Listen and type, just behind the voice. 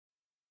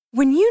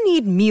When you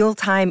need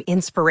mealtime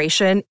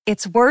inspiration,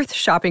 it's worth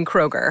shopping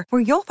Kroger,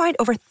 where you'll find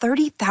over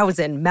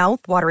 30,000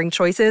 mouth-watering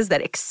choices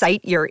that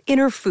excite your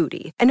inner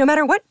foodie. And no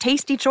matter what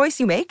tasty choice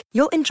you make,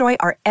 you'll enjoy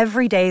our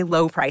everyday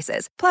low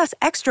prices, plus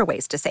extra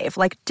ways to save,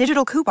 like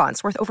digital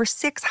coupons worth over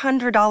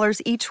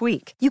 $600 each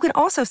week. You can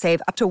also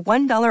save up to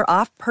 $1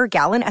 off per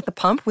gallon at the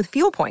pump with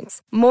fuel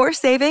points. More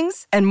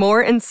savings and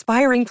more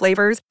inspiring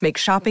flavors make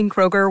shopping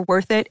Kroger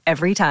worth it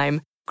every time.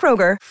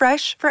 Kroger,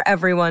 fresh for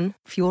everyone.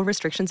 Fuel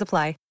restrictions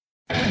apply.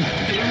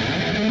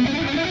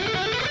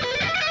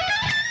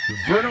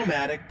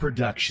 Vernomatic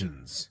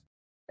Productions.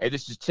 Hey,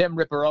 this is Tim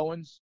Ripper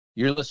Owens.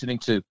 You're listening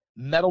to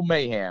Metal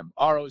Mayhem,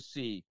 ROC,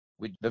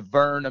 with the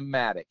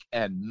Vernomatic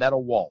and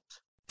Metal Walt.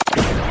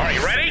 Are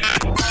you ready?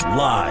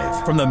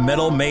 Live from the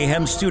Metal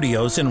Mayhem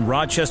Studios in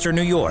Rochester,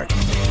 New York.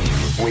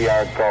 We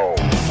are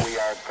gold. We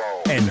are gold.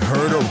 And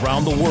heard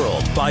around the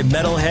world by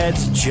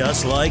metalheads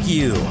just like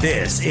you.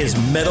 This is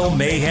Metal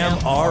Mayhem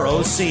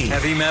ROC.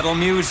 Heavy metal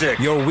music.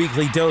 Your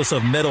weekly dose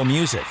of metal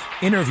music,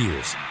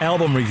 interviews,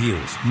 album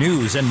reviews,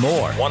 news, and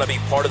more. Want to be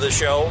part of the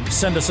show?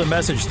 Send us a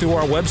message through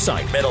our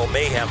website,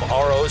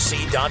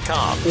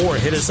 metalmayhemroc.com, or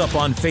hit us up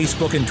on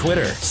Facebook and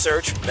Twitter.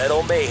 Search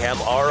Metal Mayhem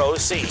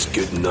ROC. It's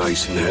getting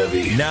nice and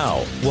heavy.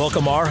 Now,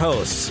 welcome our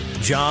hosts,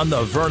 John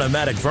the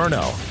Vernomatic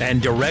Verno,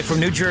 and direct from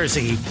New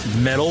Jersey,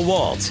 Metal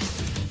Walt.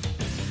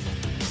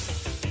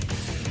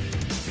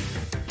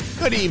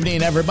 Good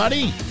evening,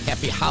 everybody.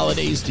 Happy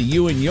holidays to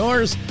you and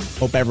yours.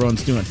 Hope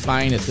everyone's doing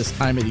fine at this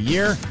time of the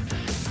year.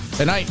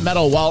 Tonight,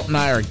 Metal Walt and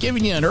I are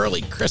giving you an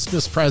early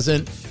Christmas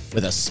present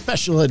with a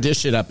special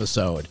edition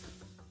episode.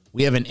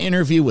 We have an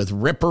interview with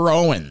Ripper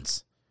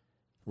Owens.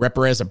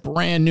 Ripper has a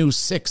brand new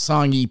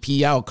 6-song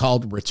EP out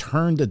called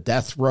Return to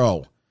Death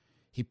Row.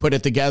 He put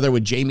it together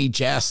with Jamie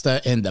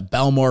Jasta and the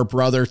Belmore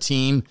Brother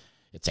team.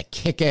 It's a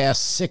kick-ass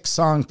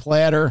 6-song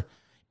platter,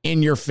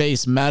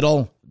 in-your-face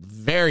metal.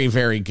 Very,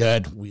 very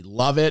good. We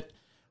love it.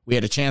 We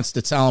had a chance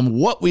to tell him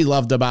what we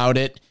loved about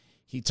it.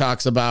 He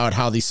talks about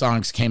how these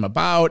songs came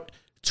about,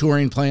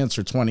 touring plans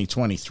for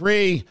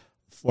 2023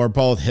 for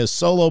both his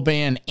solo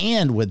band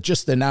and with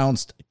just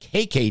announced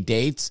KK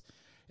dates.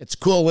 It's a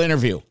cool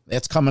interview.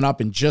 That's coming up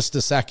in just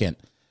a second.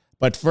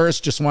 But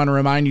first, just want to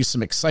remind you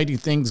some exciting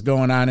things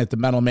going on at the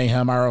Metal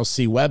Mayhem ROC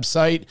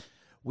website.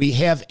 We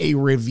have a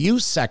review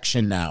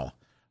section now.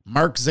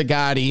 Mark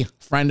Zagatti,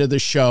 friend of the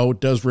show,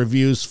 does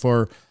reviews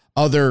for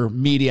other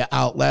media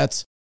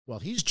outlets. Well,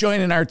 he's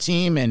joining our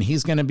team and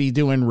he's going to be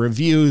doing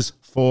reviews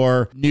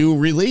for new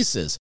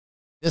releases.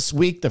 This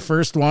week, the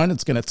first one,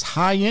 it's going to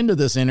tie into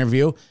this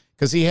interview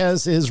because he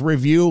has his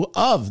review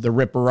of the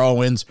Ripper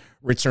Owens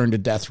Return to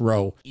Death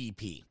Row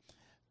EP.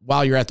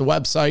 While you're at the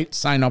website,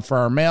 sign up for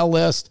our mail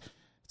list.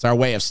 It's our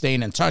way of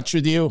staying in touch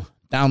with you.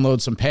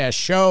 Download some past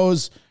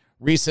shows.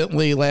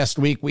 Recently, last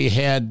week, we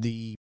had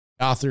the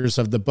authors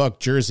of the book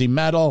Jersey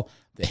Metal,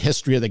 The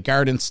History of the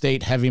Garden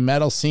State Heavy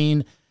Metal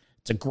Scene.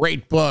 It's a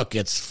great book.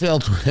 It's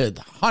filled with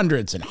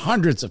hundreds and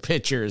hundreds of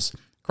pictures,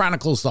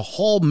 chronicles the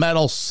whole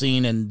metal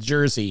scene in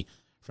Jersey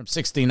from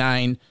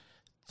 69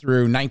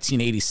 through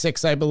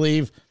 1986, I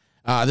believe.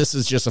 This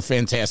is just a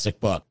fantastic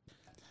book.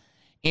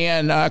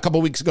 And a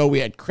couple weeks ago,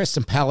 we had Chris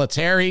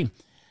Impellitteri.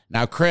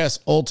 Now, Chris,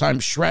 old-time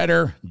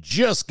shredder,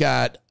 just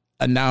got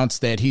announced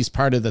that he's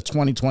part of the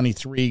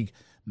 2023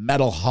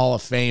 Metal Hall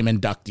of Fame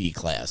inductee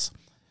class.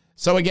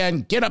 So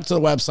again, get up to the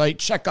website,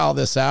 check all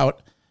this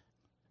out.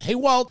 Hey,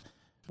 Walt,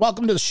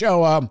 welcome to the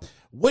show.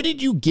 What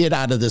did you get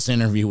out of this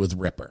interview with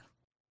Ripper?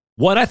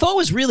 What I thought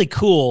was really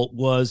cool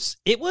was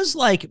it was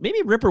like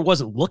maybe Ripper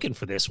wasn't looking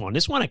for this one.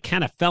 This one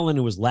kind of fell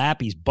into his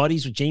lap. He's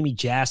buddies with Jamie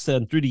Jasta,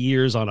 and through the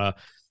years on a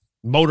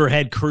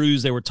Motorhead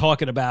cruise, they were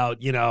talking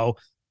about,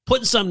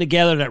 putting something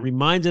together that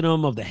reminded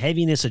him of the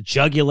heaviness of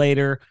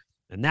Jugulator.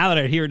 And now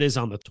that here it is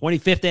on the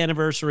 25th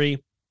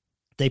anniversary,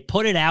 they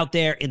put it out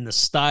there in the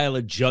style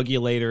of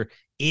Jugulator.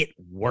 It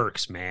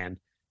works, man.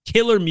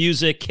 Killer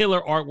music,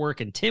 killer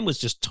artwork, and Tim was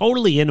just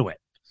totally into it.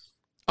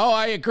 Oh,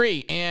 I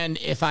agree. And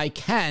if I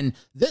can,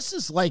 this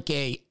is like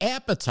a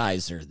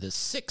appetizer, the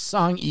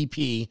 6-song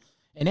EP,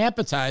 an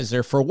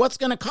appetizer for what's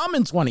going to come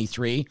in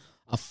 23,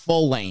 a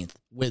full length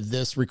with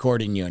this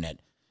recording unit.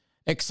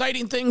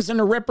 Exciting things in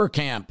the Ripper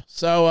camp.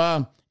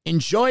 So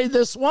enjoy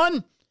this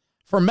one.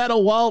 For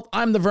Metal Walt,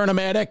 I'm the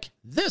Vernomatic.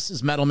 This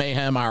is Metal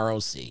Mayhem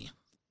ROC.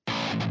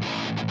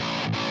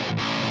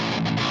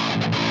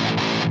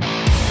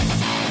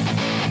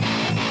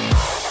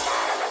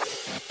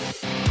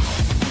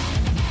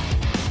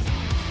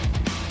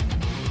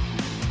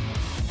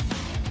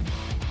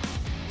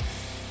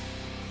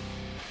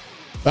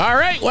 All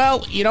right,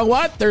 well, you know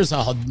what? There's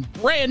a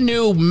brand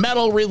new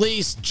metal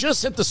release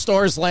just hit the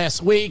stores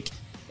last week,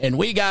 and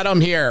we got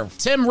them here.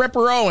 Tim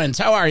Ripper Owens,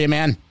 how are you,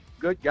 man?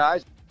 Good,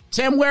 guys.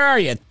 Tim, where are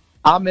you?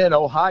 I'm in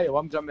Ohio.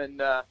 I'm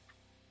in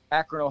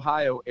Akron,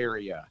 Ohio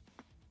area.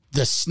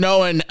 The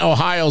snow in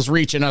Ohio's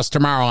reaching us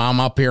tomorrow.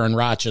 I'm up here in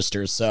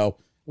Rochester, so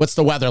what's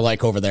the weather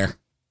like over there?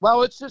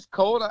 Well, it's just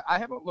cold. I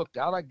haven't looked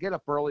out. I get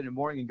up early in the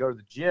morning and go to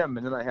the gym,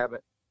 and then I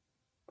haven't.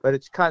 But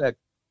it's kind of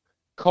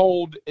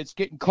cold. It's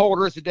getting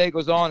colder as the day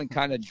goes on, and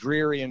kind of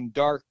dreary and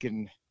dark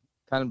and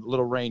kind of a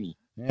little rainy.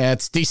 Yeah,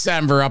 it's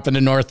December up in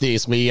the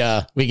Northeast. We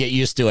get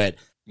used to it.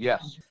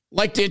 Yes.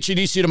 Like to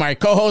introduce you to my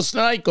co-host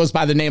tonight. Goes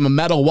by the name of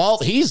Metal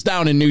Walt. He's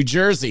down in New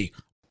Jersey.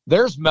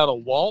 There's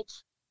Metal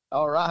Walt.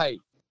 All right.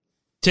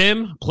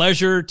 Tim,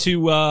 pleasure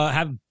to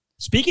have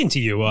speaking to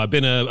you. I've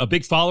been a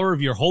big follower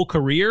of your whole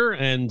career,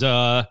 and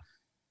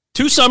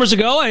 2 summers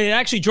ago, I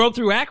actually drove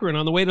through Akron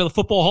on the way to the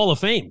Football Hall of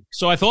Fame.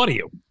 So I thought of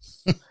you.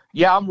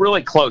 Yeah, I'm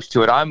really close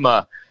to it. I'm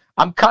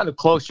kind of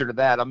closer to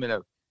that. I'm in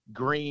a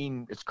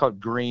green. It's called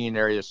green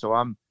area. So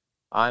I'm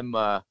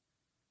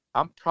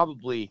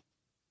probably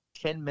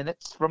 10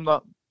 minutes from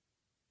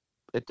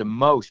at the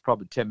most,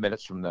 probably 10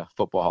 minutes from the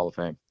Football Hall of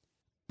Fame.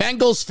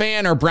 Bengals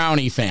fan or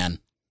Brownie fan?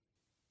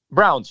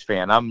 Browns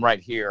fan. I'm right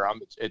here.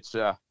 I'm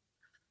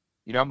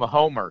a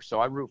homer, so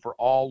I root for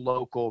all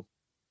local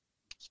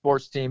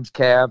sports teams,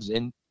 Cavs,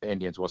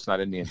 Indians. Well, it's not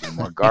Indians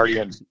anymore.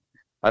 Guardians.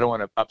 I don't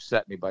want to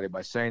upset anybody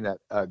by saying that.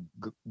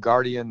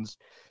 Guardians,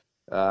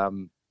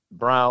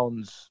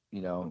 Browns,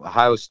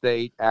 Ohio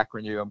State,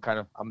 Akron.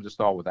 I'm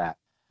just all with that.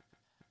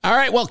 All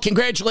right. Well,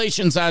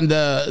 congratulations on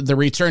the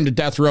Return to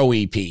Death Row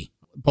EP.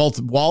 Both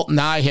Walt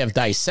and I have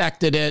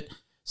dissected it.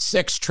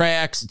 6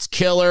 tracks. It's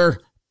killer.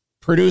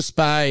 Produced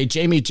by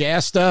Jamie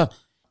Jasta.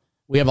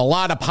 We have a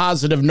lot of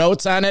positive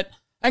notes on it.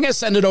 I'm going to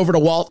send it over to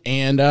Walt,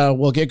 and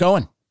we'll get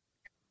going.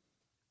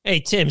 Hey,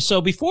 Tim,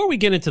 so before we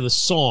get into the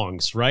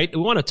songs, right,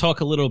 we want to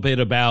talk a little bit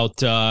about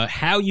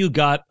how you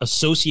got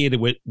associated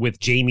with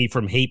Jamie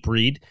from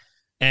Hatebreed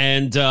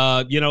and,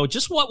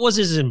 just what was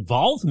his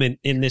involvement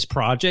in this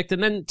project.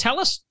 And then tell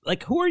us,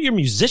 who are your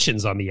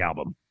musicians on the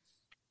album?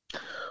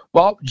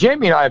 Well,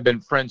 Jamie and I have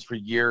been friends for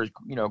years,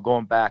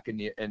 going back in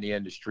the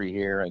industry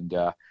here. And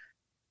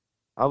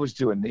I was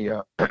doing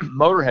the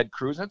Motorhead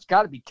cruise. It's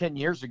got to be 10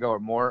 years ago or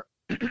more.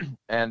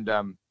 And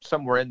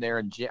somewhere in there,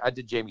 and I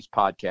did Jamie's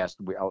podcast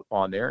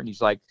on there, and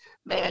he's like,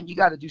 "Man, you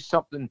got to do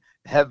something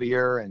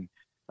heavier and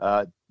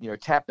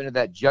tap into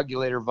that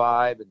Jugulator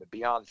vibe and the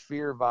Beyond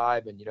Fear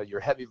vibe, and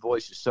your heavy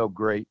voice is so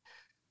great.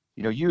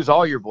 Use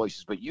all your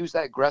voices, but use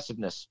that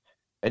aggressiveness."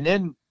 And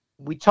then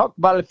we talked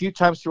about it a few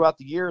times throughout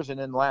the years, and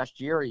then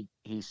last year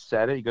he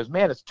said it. He goes,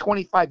 "Man, it's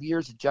 25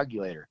 years of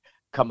Jugulator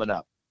coming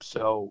up,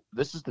 so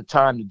this is the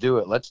time to do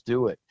it. Let's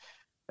do it."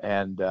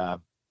 And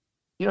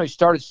he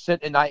started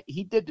sitting, and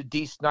he did the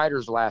D.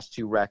 Snyder's last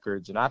 2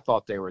 records, and I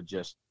thought they were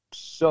just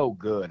so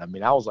good. I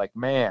mean, I was like,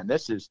 man,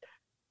 this is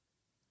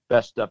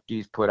best stuff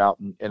D's put out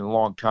in a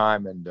long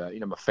time. And,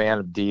 I'm a fan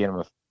of D, and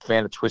I'm a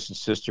fan of Twisted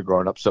Sister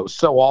growing up. So it was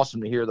so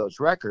awesome to hear those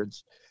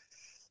records.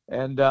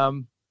 And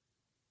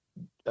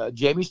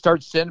Jamie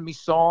started sending me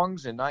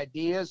songs and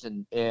ideas,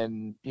 and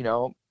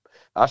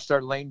I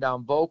started laying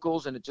down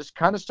vocals, and it just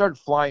kind of started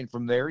flying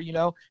from there,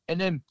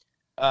 And then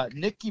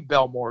Nicky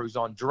Belmore, who's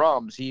on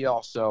drums, he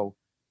also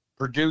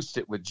produced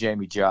it with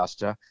Jamie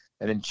Jasta,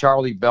 and then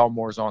Charlie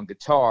Belmore's on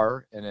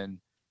guitar, and then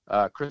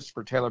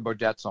Christopher Taylor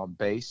Bodette's on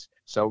bass.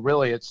 So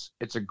really, it's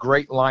a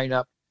great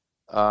lineup,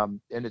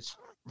 and it's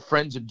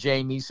friends of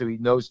Jamie's, so he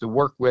knows to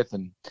work with,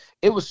 and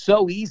it was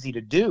so easy to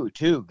do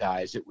too,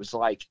 guys. It was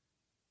like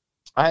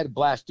I had a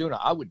blast doing it.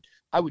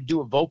 I would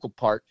do a vocal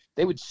part.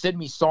 They would send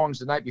me songs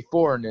the night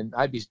before, and then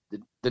I'd be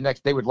the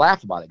next day would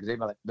laugh about it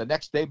because the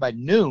next day by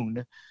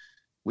noon.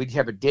 We'd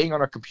have a ding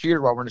on our computer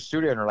while we're in the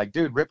studio, and they're like,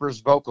 "Dude,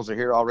 Ripper's vocals are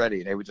here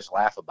already," and they would just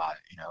laugh about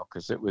it,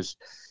 because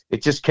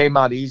it just came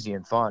out easy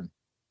and fun.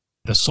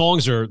 The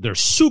songs they're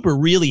super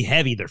really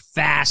heavy, they're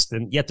fast,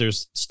 and yet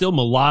there's still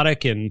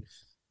melodic, and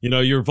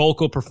your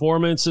vocal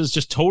performance is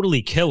just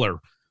totally killer.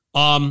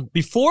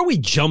 Before we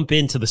jump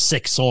into the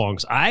 6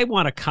 songs, I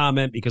want to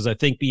comment because I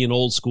think being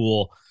old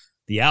school,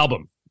 the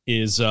album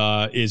is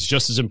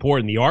just as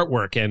important. The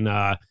artwork and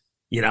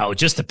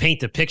just to paint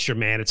the picture,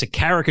 man, it's a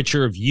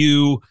caricature of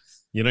you.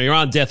 You're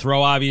on death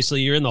row,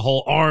 obviously. You're in the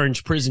whole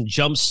orange prison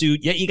jumpsuit.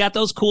 Yet you got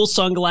those cool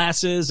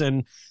sunglasses,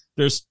 and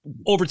there's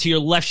over to your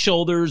left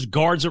shoulders,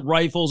 guards with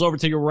rifles. Over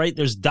to your right,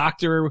 there's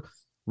doctor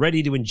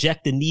ready to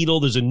inject the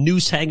needle. There's a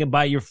noose hanging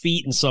by your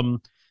feet, and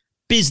some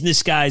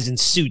business guys in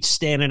suits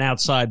standing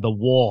outside the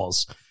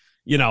walls.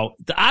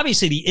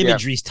 Obviously the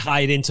imagery's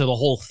tied into the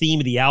whole theme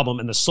of the album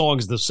and the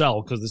songs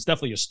themselves, because it's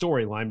definitely a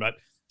storyline. But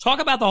talk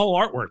about the whole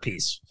artwork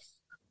piece.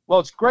 Well,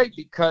 it's great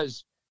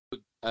because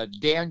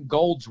Dan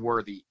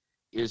Goldsworthy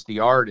is the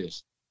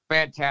artist.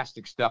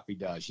 Fantastic stuff he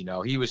does.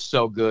 He was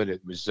so good.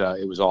 It was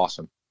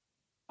awesome.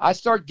 I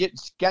started getting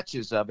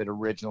sketches of it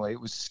originally.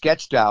 It was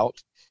sketched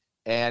out,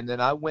 and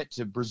then I went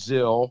to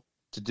Brazil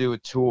to do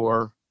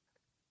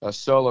a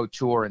solo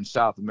tour in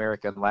South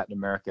America and Latin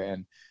America,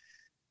 and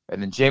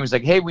then Jamie's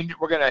like, "Hey,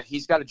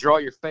 he's got to draw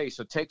your face,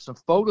 so take some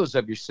photos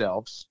of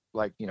yourselves."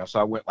 So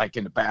I went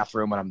in the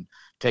bathroom, and I'm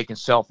taking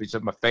selfies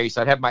of my face.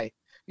 I'd have my,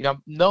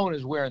 I'm known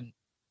as wearing,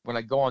 when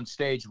I go on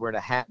stage, wearing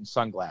a hat and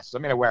sunglasses. I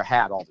mean, I wear a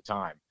hat all the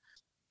time.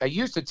 I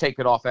used to take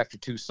it off after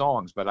 2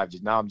 songs, but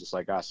now I'm just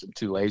like, I'm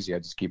too lazy. I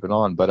just keep it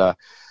on. But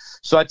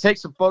so I take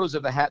some photos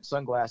of the hat and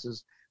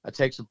sunglasses. I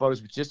take some photos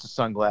with just the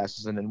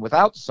sunglasses and then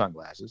without the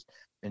sunglasses.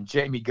 And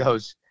Jamie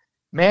goes,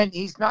 Man,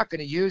 he's not going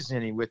to use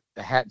any with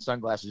the hat and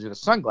sunglasses. The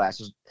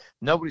sunglasses,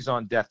 nobody's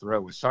on death row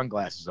with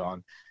sunglasses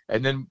on.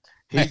 And then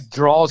he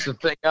draws the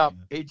thing up.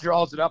 He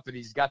draws it up, and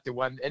he's got the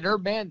one. And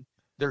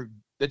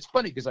it's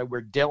funny because I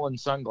wear Dylan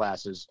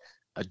sunglasses,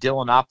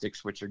 Dylan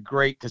Optics, which are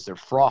great because they're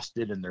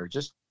frosted and they're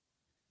just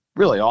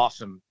really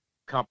awesome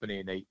company.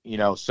 And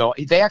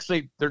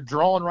they're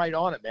drawing right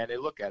on it, man. They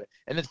look at it.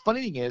 And the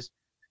funny thing is,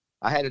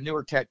 I had a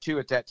newer tattoo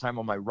at that time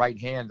on my right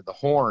hand, the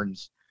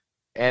horns,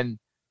 and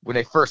when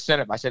they first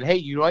sent it, I said, hey,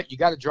 you know what? You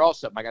got to draw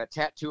something. I got a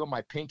tattoo on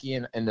my pinky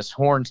and this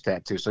horns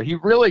tattoo. So he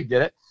really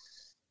did it.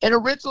 And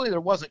originally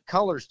there wasn't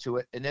colors to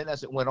it. And then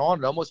as it went on,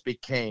 it almost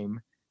became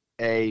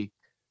a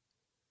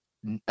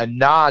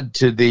nod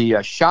to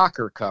the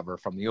Shocker cover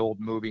from the old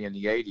movie in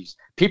the 80s.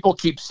 People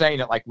keep saying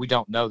it like we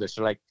don't know this.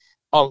 They're like,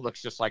 oh, it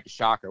looks just like a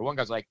Shocker. One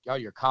guy's like, oh,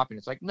 you're copying.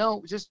 It's like,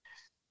 no,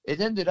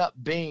 it ended up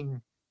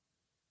being,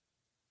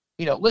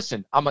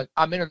 listen, I'm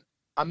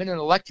in an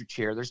electric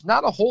chair. There's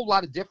not a whole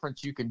lot of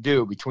difference you can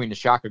do between the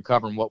Shocker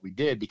cover and what we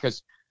did,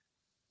 because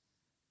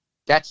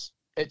it's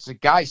a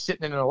guy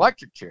sitting in an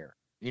electric chair.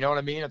 You know what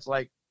I mean? It's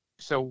like,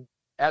 so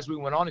as we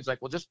went on, he's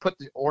like, well, just put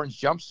the orange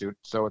jumpsuit.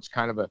 So it's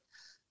kind of a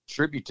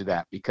tribute to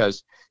that,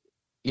 because,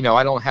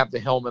 I don't have the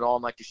helmet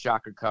on like the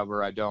Shocker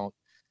cover. I don't,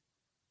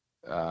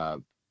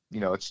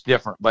 it's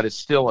different, but it's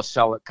still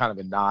kind of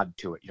a nod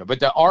to it, but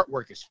the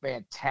artwork is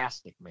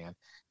fantastic, man.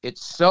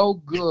 It's so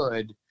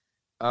good.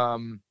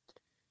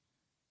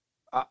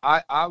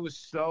 I was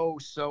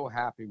so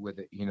happy with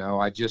it.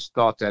 I just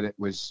thought that it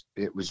was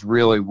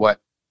really what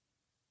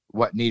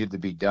needed to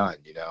be done.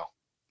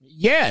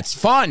 Yeah, it's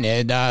fun.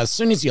 And as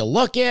soon as you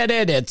look at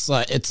it,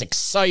 it's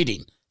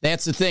exciting.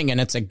 That's the thing.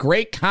 And it's a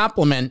great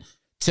compliment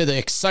to the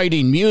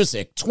exciting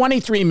music.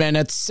 23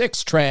 minutes,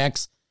 6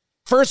 tracks.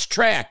 First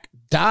track,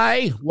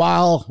 Die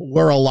While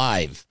We're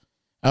Alive.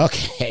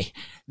 Okay.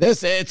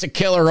 It's a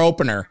killer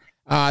opener.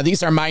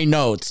 These are my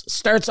notes.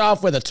 Starts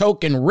off with a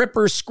token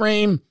Ripper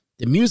scream.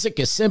 The music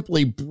is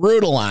simply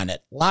brutal on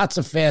it. Lots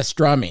of fast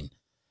drumming.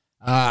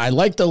 I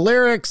like the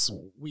lyrics.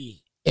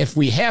 If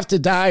we have to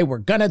die, we're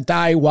going to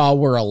die while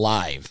we're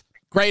alive.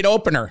 Great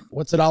opener.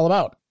 What's it all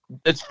about?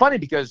 It's funny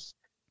because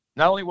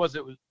not only was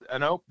it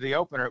the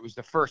opener, it was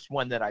the first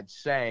one that I'd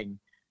sang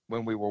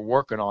when we were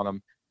working on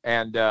them.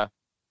 And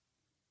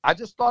I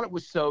just thought it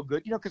was so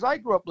good, because I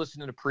grew up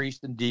listening to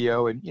Priest and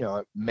Dio and,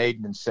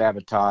 Maiden and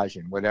Sabotage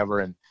and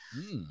whatever.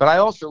 But I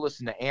also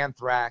listened to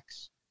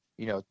Anthrax,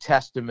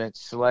 Testament,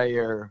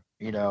 Slayer,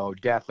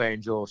 Death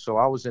Angel. So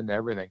I was into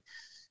everything.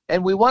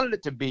 And we wanted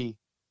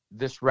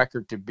this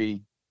record to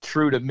be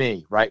true to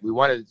me, right? We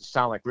wanted it to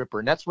sound like Ripper.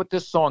 And that's what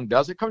this song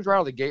does. It comes right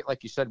out of the gate,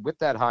 like you said, with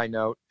that high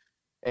note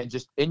and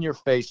just in your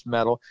face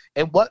metal.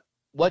 And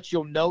what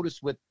you'll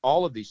notice with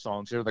all of these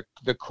songs are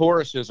the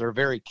choruses are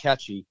very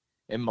catchy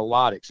and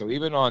melodic. So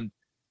even on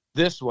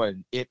this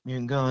one, if you're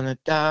gonna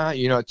die,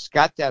 it's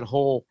got that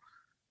whole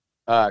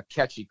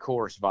catchy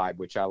chorus vibe,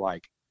 which I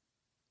like.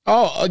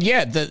 Oh,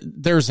 yeah.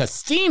 There's a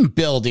theme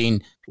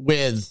building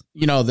with,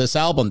 this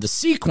album, the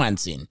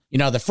sequencing.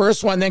 The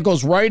first one then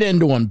goes right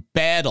into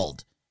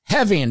Embattled.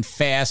 Heavy and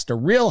fast, a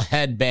real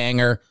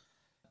headbanger.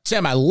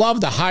 Tim, I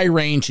love the high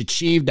range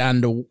achieved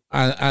on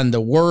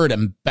the word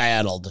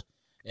Embattled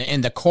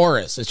in the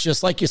chorus. It's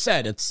just like you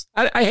said,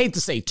 I hate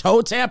to say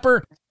toe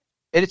tapper.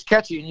 It's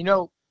catchy.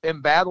 And,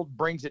 Embattled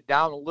brings it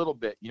down a little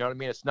bit. You know what I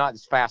mean? It's not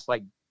as fast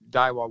like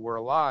Die While We're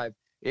Alive.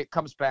 It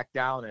comes back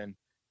down and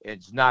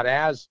it's not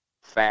as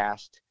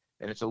fast,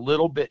 and it's a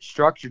little bit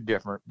structured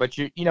different. But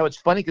it's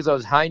funny because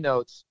those high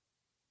notes,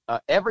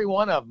 every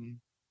one of them,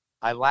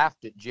 I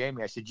laughed at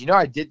Jamie. I said,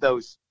 I did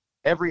those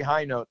every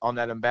high note on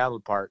that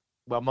Embattled part.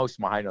 Well, most of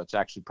my high notes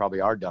actually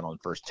probably are done on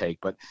first take,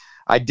 but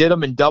I did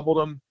them and doubled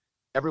them,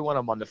 every one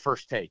of them on the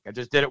first take. I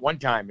just did it one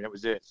time and it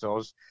was it.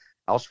 So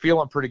I was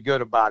feeling pretty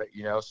good about it,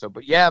 So,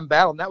 but yeah,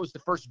 Embattled. And that was the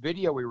first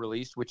video we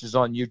released, which is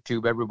on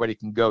YouTube. Everybody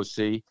can go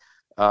see.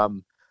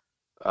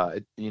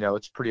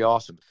 It's pretty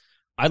awesome.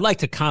 I'd like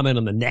to comment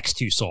on the next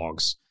 2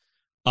 songs,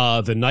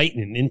 The Night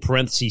and in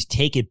parentheses,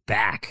 Take It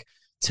Back.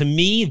 To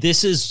me,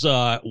 this is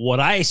what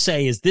I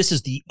say is this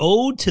is the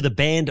ode to the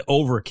band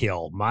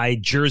Overkill, my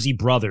Jersey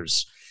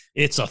brothers.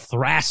 It's a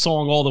thrash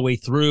song all the way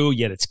through,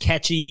 yet it's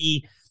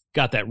catchy,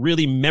 got that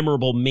really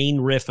memorable main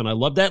riff, and I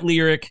love that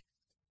lyric.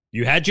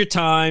 You had your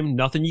time,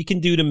 nothing you can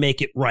do to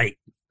make it right.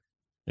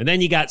 And then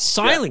you got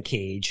Silent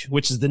Cage,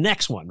 which is the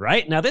next one,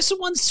 right? Now, this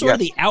one's sort of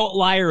the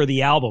outlier of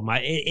the album.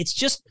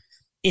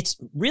 It's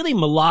really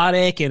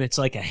melodic, and it's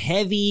like a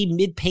heavy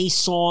mid-pace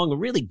song, a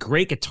really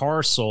great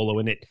guitar solo,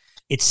 and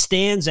it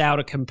stands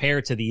out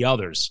compared to the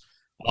others.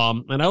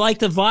 And I like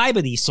the vibe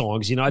of these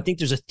songs. I think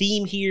there's a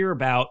theme here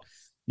about,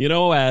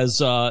 as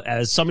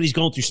somebody's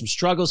going through some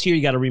struggles here,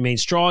 you got to remain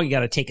strong, you got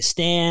to take a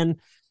stand,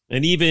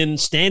 and even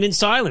stand in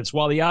silence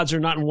while the odds are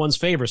not in one's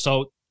favor.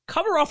 So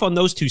cover off on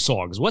those 2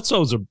 songs. What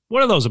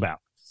are those about?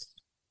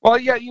 Well,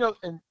 yeah,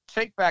 and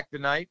Take Back the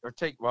Night,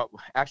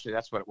 actually,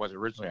 that's what it was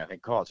originally, I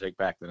think, called Take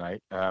Back the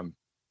Night.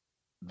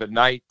 The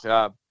Night,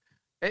 I'll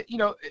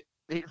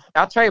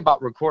tell you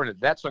about recording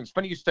it. That song, it's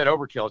funny you said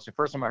Overkill. It's the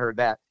first time I heard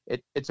that.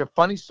 It's a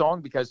funny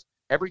song because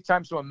every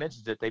time someone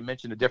mentions it, they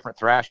mention a different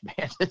thrash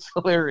band. It's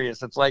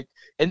hilarious. It's like,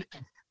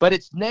 but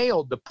it's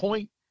nailed. The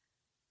point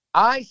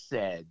I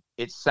said,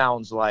 it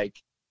sounds like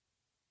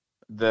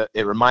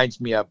it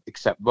reminds me of,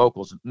 except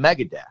vocals,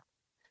 Megadeth.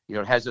 You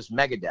know, it has this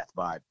Megadeth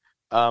vibe.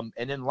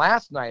 And then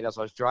last night, as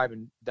I was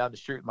driving down the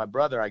street with my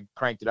brother, I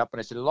cranked it up and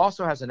I said, it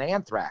also has an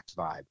Anthrax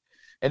vibe.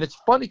 And it's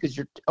funny because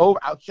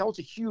I was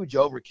a huge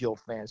Overkill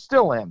fan,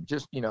 still am,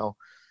 just, you know,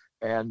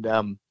 and,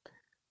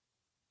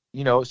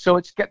 you know, so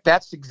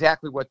that's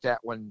exactly what that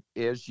one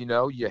is. You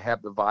know, you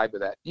have the vibe of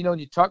that, you know, and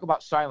you talk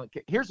about Silent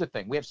K. Here's the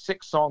thing. We have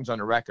 6 songs on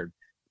the record.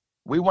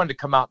 We wanted to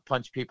come out and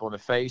punch people in the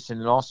face and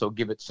then also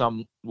give it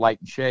some light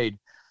and shade.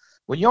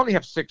 When you only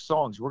have 6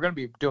 songs, we're going to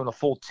be doing a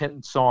full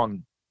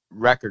 10-song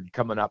record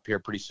coming up here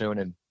pretty soon.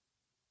 And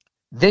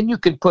then you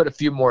can put a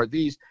few more of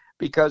these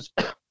because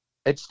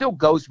it still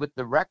goes with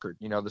the record.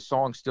 You know, the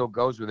song still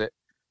goes with it.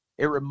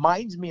 It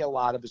reminds me a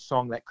lot of a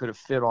song that could have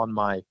fit on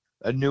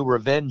a New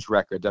Revenge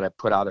record that I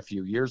put out a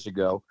few years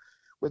ago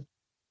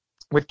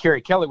with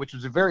Carrie Kelly, which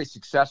was a very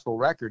successful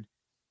record,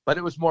 but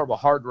it was more of a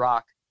hard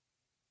rock,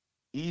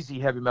 easy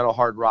heavy metal,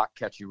 hard rock,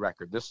 catchy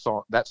record.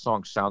 That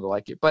song sounded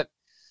like it, but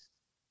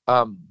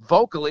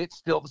vocally it's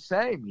still the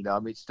same. You know, I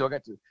mean, it's still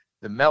got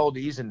the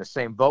melodies and the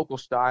same vocal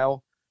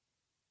style.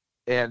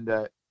 And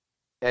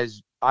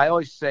as I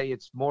always say,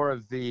 it's more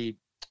of the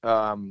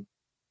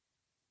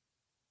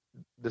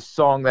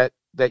song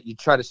that you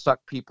try to suck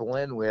people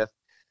in with,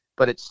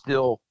 but it's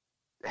still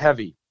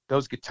heavy.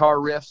 Those guitar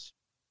riffs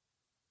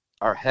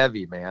are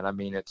heavy, man. I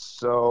mean, it's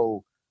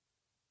so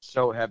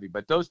heavy.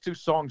 But those 2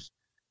 songs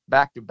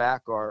back to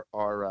back are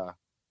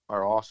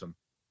awesome.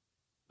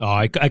 Oh,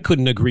 I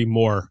couldn't agree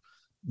more.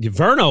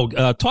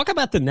 Verno, talk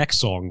about the next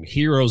song,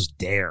 Heroes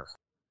Dare.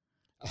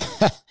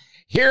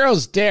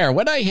 Heroes Dare.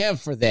 What I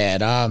have for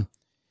that?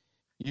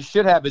 You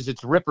should have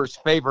it's Ripper's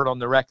favorite on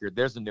the record.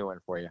 There's a new one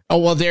for you. Oh,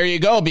 well, there you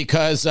go,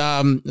 because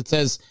it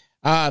says,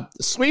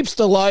 sweeps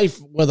to life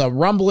with a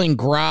rumbling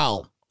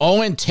growl.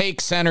 Owen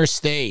takes center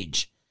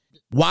stage.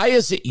 Why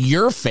is it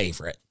your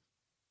favorite?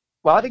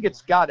 Well, I think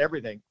it's got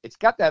everything. It's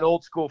got that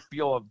old school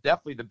feel of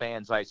definitely the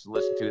bands I used to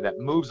listen to that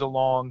moves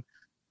along,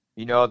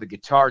 you know, the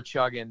guitar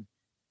chugging,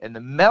 and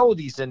the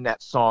melodies in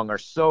that song are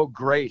so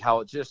great, how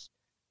it just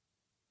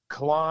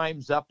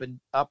climbs up and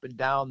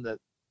down the,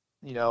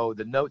 you know,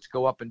 the notes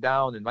go up and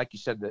down. And like you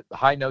said, the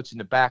high notes in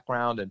the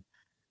background. And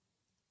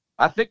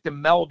I think the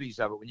melodies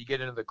of it, when you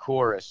get into the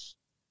chorus,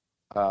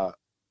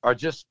 are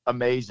just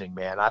amazing,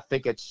 man. I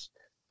think it's,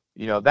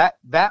 you know, that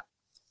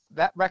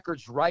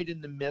record's right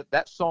in the mid.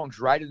 That song's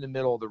right in the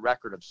middle of the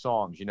record of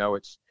songs. You know,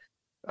 it's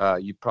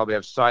you probably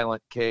have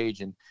Silent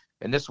Cage, and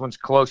this one's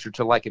closer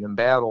to like an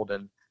Embattled,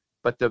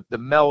 but the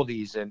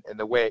melodies and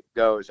the way it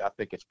goes, I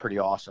think it's pretty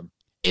awesome.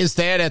 Is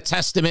that a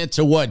testament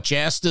to what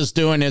Jasta's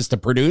doing as the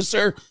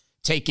producer,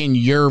 taking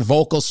your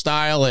vocal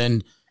style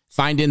and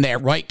finding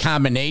that right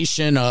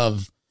combination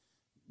of,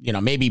 you know,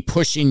 maybe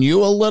pushing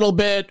you a little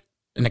bit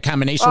in a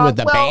combination with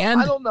the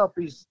band? I don't know if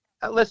he's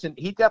listen.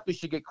 He definitely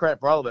should get credit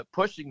for all of it.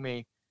 Pushing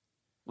me.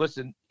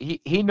 Listen,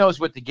 he knows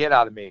what to get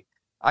out of me.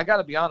 I got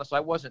to be honest, I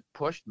wasn't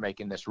pushed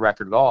making this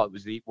record at all. It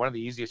was one of the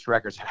easiest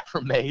records I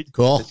ever made.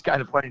 Cool. It's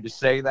kind of funny to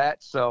say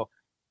that. So,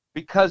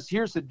 because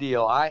here's the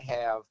deal, I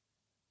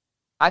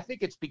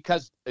think it's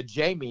because of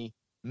Jamie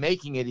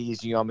making it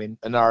easy. I mean,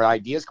 and our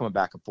ideas coming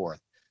back and forth.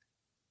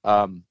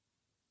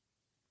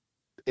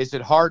 Is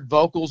it hard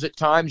vocals at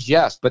times?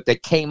 Yes, but they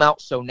came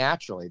out so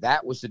naturally.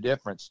 That was the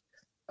difference.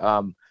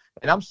 And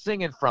I'm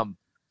singing from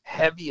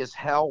heavy as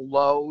hell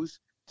lows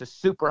to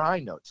super high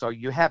notes. So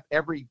you have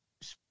every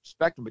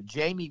spectrum, but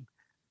Jamie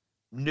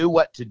knew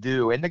what to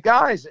do. And the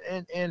guys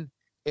and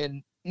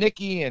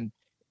Nikki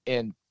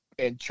and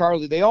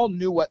Charlie, they all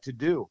knew what to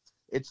do.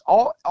 It's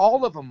all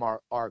of them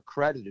are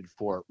credited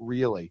for it,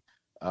 really,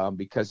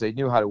 because they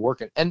knew how to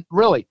work it. And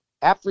really,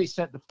 after he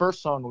sent the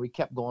first song and we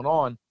kept going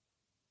on,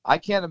 I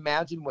can't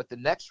imagine what the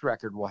next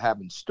record will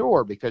have in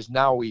store, because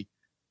now we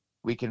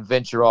can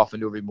venture off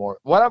into a more.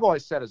 What I've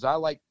always said is I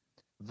like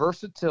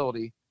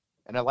versatility,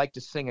 and I like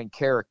to sing in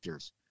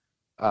characters,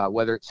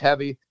 whether it's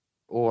heavy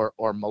or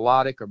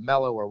melodic or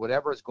mellow or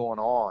whatever is going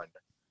on.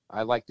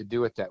 I like to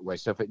do it that way.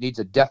 So if it needs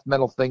a death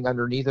metal thing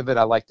underneath of it,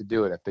 I like to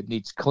do it. If it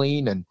needs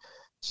clean and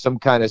some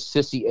kind of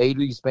sissy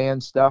 80s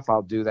band stuff,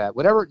 I'll do that.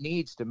 Whatever it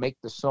needs to make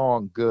the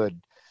song good,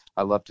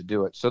 I love to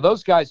do it. So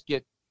those guys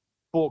get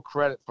full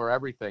credit for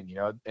everything, you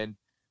know. And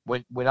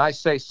when I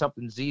say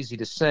something's easy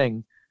to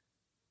sing,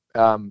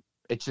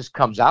 it just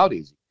comes out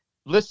easy.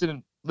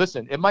 Listen,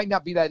 it might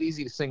not be that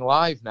easy to sing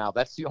live now.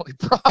 That's the only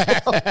problem.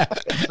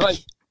 It's like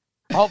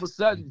all of a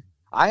sudden,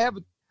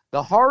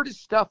 the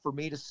hardest stuff for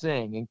me to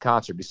sing in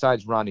concert,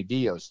 besides Ronnie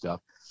Dio's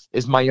stuff,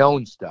 is my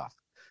own stuff.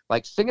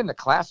 Like singing the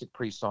classic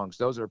pre-songs,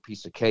 those are a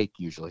piece of cake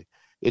usually.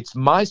 It's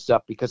my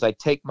stuff because I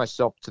take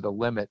myself to the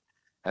limit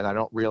and I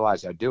don't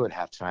realize I do it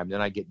half time.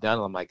 Then I get done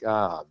and I'm like,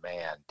 oh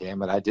man,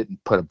 damn it, I didn't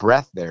put a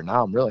breath there.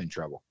 Now I'm really in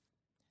trouble.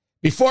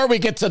 Before we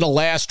get to the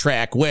last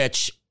track,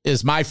 which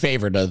is my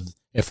favorite of,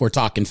 if we're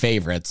talking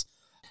favorites,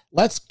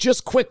 let's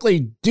just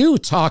quickly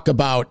talk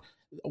about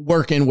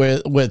working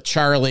with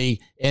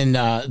Charlie and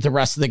the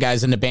rest of the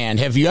guys in the band.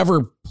 Have you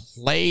ever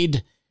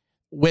played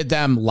with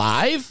them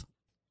live?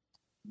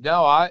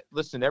 No,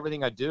 listen,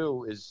 everything I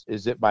do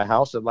is at my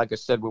house. And like I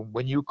said,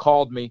 when you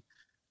called me,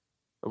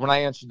 when I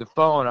answered the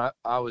phone,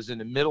 I was in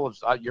the middle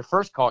of your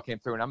first call came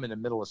through, and I'm in the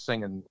middle of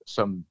singing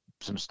some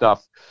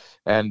stuff,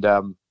 and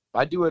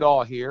I do it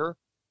all here,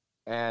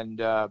 and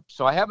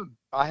so I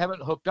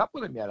haven't hooked up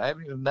with him yet. I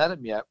haven't even met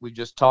him yet. We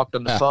just talked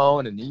on the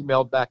phone and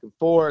emailed back and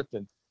forth,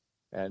 and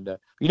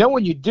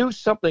when you do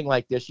something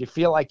like this, you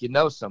feel like you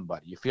know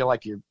somebody. You feel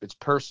like it's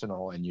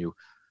personal, and you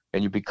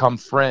become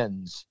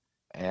friends,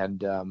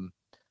 and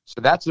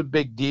so that's a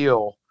big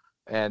deal,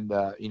 and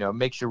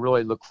makes you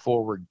really look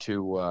forward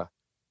to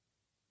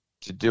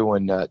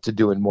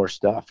doing more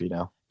stuff.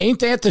 Ain't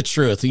that the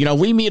truth?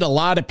 We meet a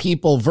lot of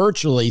people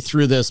virtually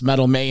through this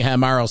Metal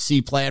Mayhem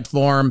ROC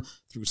platform,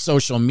 through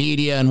social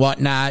media and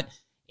whatnot.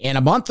 And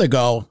a month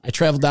ago, I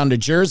traveled down to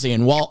Jersey,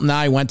 and Walt and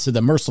I went to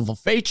the Merciful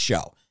Fate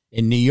show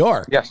in New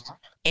York. Yes.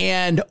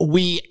 And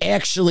we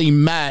actually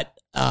met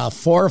 4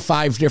 or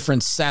 5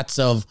 different sets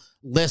of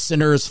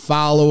listeners,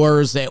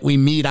 followers that we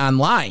meet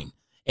online.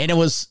 And it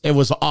was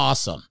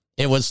awesome.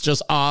 It was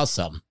just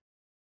awesome.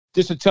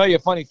 Just to tell you a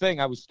funny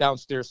thing, I was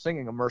downstairs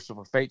singing a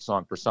Merciful Fate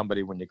song for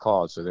somebody when you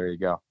called. So there you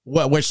go.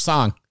 Which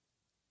song?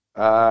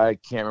 I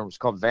can't remember. It's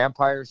called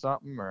Vampire or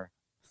something, or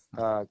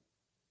I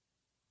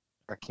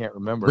can't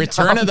remember.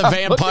 Return of the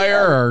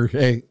Vampire, or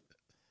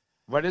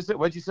what is it?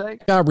 What'd you say?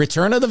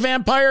 Return of the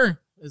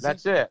Vampire.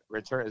 That's it.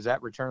 Return. Is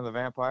that Return of the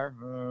Vampire?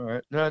 No,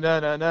 no, no,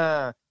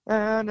 no,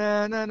 no,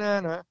 no, no,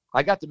 no.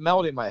 I got the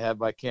melody in my head,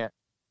 but I can't.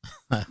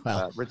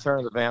 Return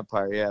of the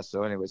Vampire. Yeah.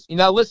 So, anyways,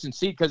 listen,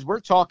 see, because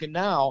we're talking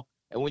now.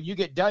 And when you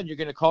get done, you're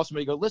going to call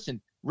somebody and go,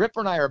 listen, Ripper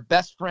and I are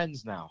best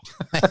friends now.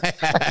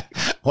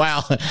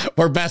 Well,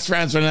 we're best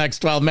friends for the next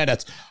 12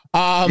 minutes.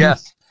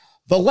 Yes.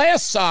 The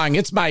last song,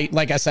 it's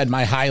like I said,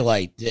 my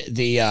highlight.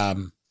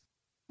 The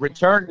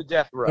Return to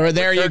Death Row. Or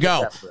there Return you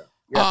go.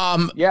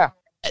 Yeah.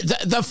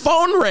 The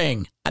phone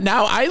ring.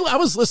 Now, I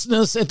was listening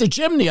to this at the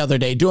gym the other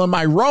day doing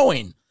my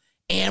rowing.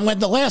 And when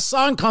the last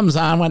song comes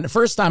on, when the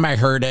first time I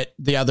heard it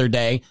the other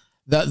day,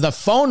 the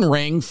phone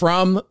ring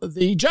from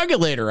the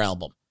Jugulator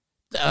album.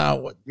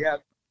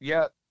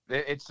 Yeah.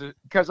 It's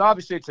because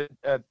obviously it's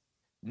a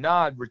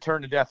nod,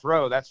 Return to Death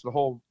Row. That's the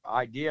whole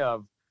idea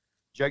of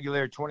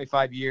Jugulator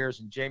 25 years,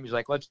 and Jamie's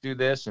like, let's do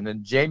this, and then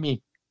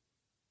Jamie,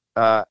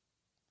 in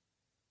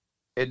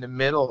the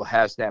middle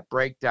has that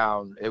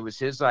breakdown. It was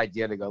his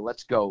idea to go,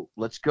 let's go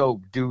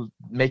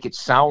make it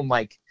sound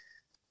like,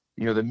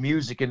 the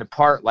music in the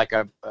part like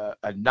a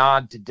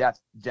nod to Death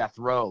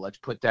Row. Let's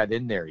put that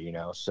in there,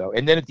 So,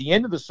 and then at the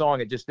end of the song,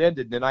 it just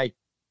ended, and then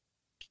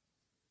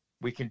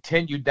we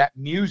continued that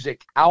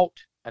music out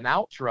an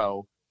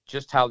outro,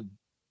 just how,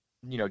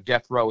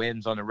 Death Row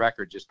ends on the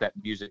record, just that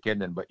music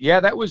ending. But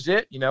yeah, that was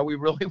it. We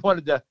really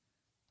wanted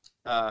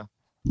to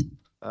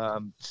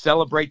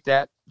celebrate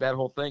that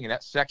whole thing. And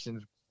that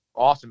section's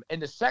awesome. And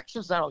the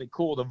section's not only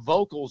cool, the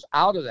vocals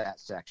out of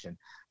that section,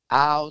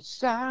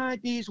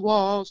 outside these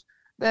walls,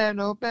 they're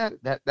no better.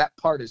 That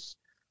part is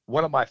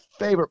one of my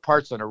favorite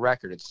parts on the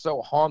record. It's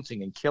so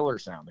haunting and killer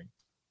sounding.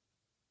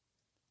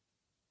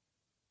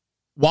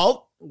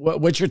 Walt,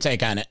 what's your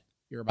take on it?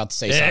 You're about to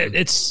say something.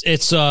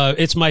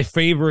 It's my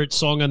favorite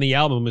song on the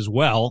album as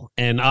well.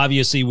 And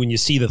obviously, when you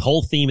see the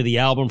whole theme of the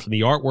album, from the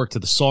artwork to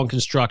the song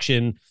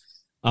construction,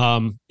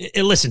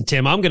 listen,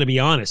 Tim, I'm going to be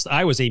honest.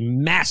 I was a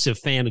massive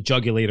fan of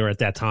Jugulator at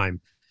that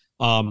time.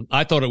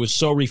 I thought it was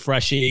so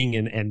refreshing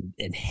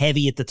and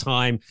heavy at the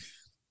time.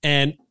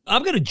 And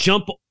I'm going to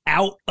jump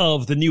out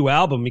of the new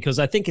album because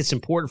I think it's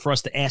important for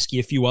us to ask you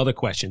a few other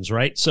questions,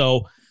 right?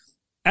 So,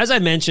 as I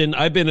mentioned,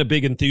 I've been a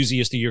big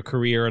enthusiast of your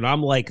career, and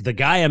I'm like the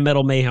guy at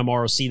Metal Mayhem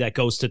ROC that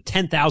goes to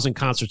 10,000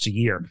 concerts a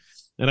year.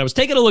 And I was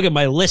taking a look at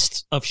my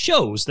list of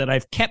shows that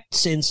I've kept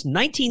since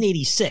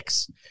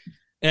 1986.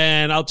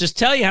 And I'll just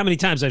tell you how many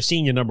times I've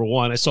seen you, number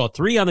one. I saw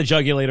 3 on the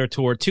Jugulator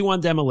tour, 2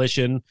 on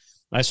Demolition.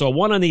 I saw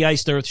 1 on the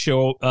Iced Earth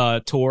show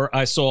tour.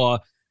 I saw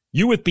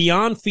you with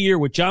Beyond Fear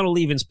with John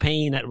O'Leaven's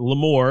Pain at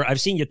L'Amour.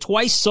 I've seen you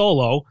twice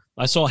solo.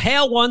 I saw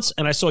Hail once,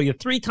 and I saw you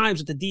 3 times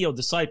with the Dio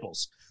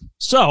Disciples.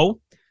 So,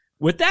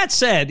 with that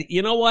said,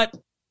 you know what?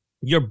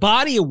 Your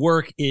body of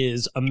work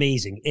is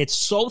amazing. It's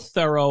so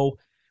thorough.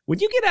 When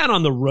you get out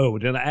on the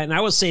road, and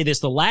I will say this,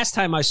 the last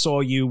time I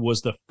saw you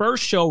was the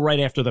first show right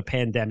after the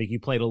pandemic.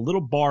 You played a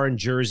little bar in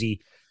Jersey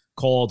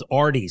called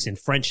Artie's in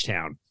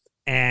Frenchtown.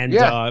 And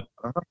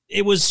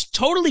it was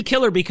totally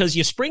killer because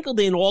you sprinkled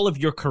in all of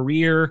your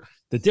career,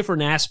 the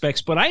different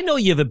aspects. But I know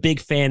you have a big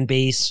fan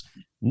base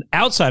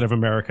outside of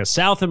America,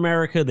 South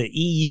America, the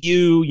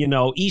EU,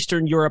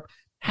 Eastern Europe.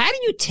 How do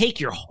you take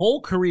your whole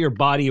career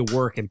body of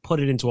work and put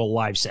it into a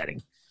live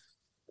setting?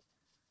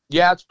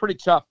 Yeah, it's pretty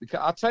tough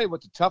because I'll tell you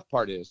what the tough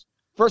part is.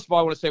 First of all,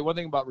 I want to say one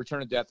thing about Return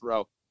to Death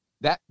Row.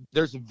 That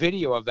there's a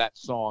video of that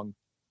song,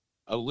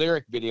 a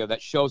lyric video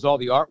that shows all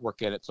the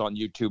artwork in it. It's on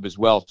YouTube as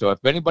well. So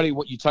if anybody,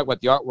 you talk about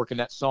the artwork in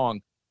that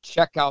song,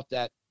 check out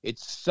that.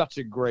 It's such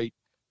a great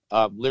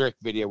lyric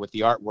video with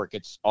the artwork.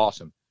 It's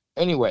awesome.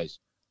 Anyways,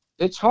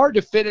 it's hard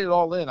to fit it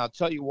all in. I'll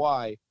tell you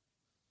why.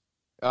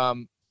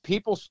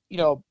 People,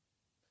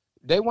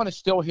 they want to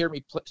still hear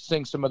me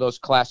sing some of those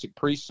classic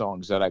Priest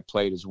songs that I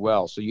played as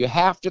well. So you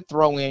have to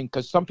throw in,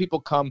 because some people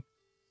come,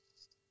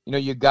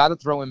 you got to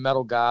throw in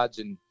Metal Gods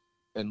and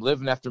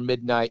Living After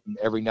Midnight and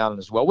every now and then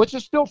as well, which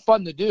is still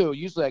fun to do.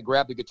 Usually I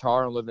grab the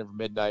guitar and Living After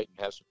Midnight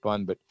and have some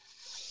fun, but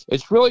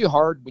it's really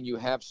hard when you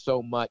have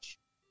so much,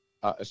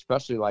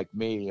 especially like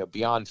me,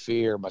 Beyond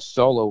Fear, my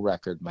solo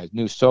record, my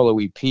new solo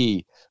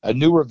EP, A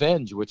New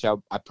Revenge, which I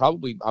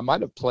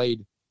might have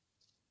played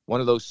one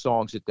of those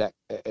songs at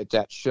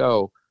that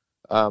show.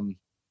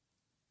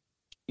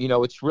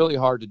 It's really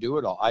hard to do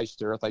it all.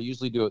 Iced Earth, I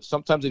usually do it.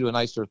 Sometimes I do an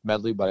Iced Earth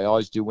medley, but I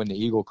always do When the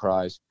Eagle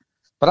Cries.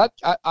 But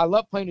I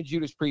love playing the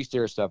Judas Priest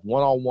era stuff.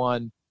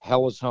 101,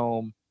 Hell is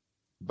Home,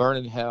 Burn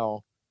in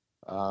Hell.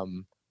 I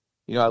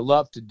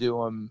love to do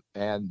them.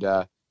 And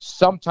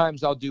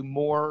sometimes I'll do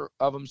more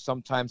of them.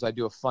 Sometimes I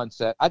do a fun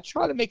set. I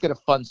try to make it a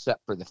fun set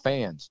for the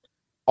fans,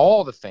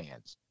 all the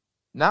fans,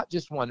 not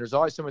just one. There's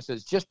always someone who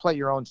says, just play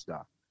your own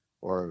stuff,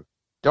 or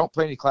don't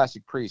play any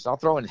classic Priest. I'll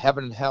throw in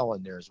Heaven and Hell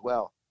in there as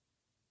well.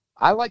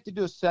 I like to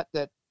do a set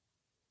that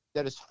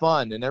is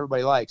fun and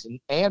everybody likes,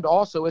 and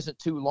also isn't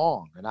too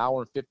long, an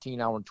hour and 15,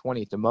 hour and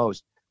 20 at the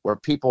most, where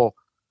people,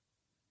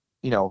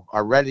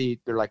 are ready.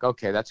 They're like,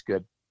 okay, that's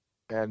good.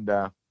 And,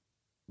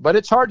 but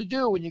it's hard to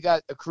do when you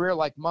got a career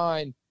like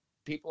mine.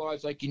 People are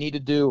always like, you need to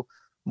do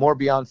more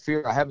Beyond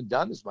Fear. I haven't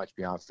done as much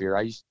Beyond Fear.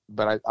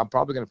 I'm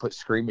probably going to put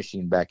Scream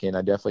Machine back in.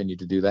 I definitely need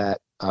to do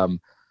that.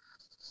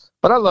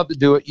 But I love to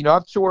do it.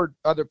 I've toured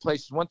other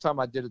places. One time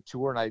I did a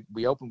tour and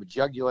we opened with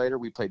Jugulator.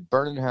 We played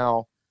Burn in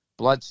Hell,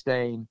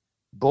 Bloodstain,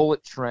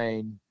 Bullet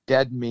Train,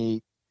 Dead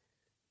Meat.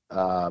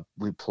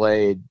 We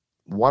played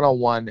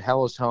 101,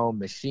 Hell is Home,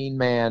 Machine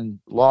Man,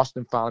 Lost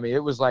and Found. It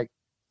was like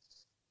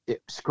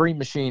Scream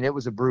Machine. It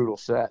was a brutal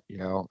set,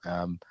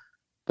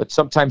 but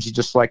sometimes you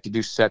just like to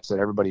do sets that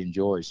everybody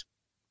enjoys.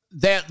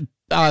 That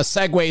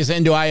segues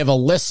into, I have a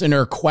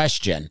listener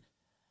question.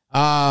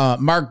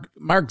 Mark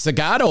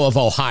Zagato of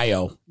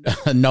Ohio,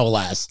 no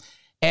less,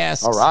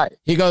 asks, all right.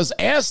 He goes,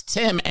 ask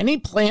Tim, any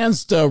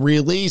plans to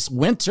release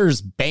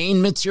Winter's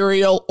Bane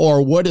material,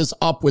 or what is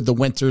up with the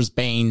Winter's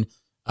Bane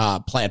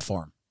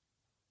platform?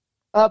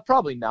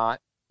 Probably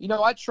not.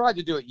 I tried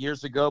to do it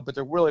years ago, but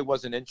there really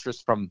wasn't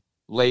interest from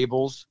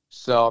labels.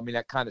 So,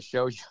 that kind of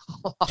shows you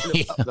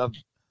a lot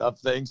of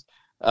things.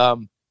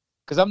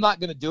 Because I'm not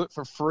going to do it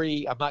for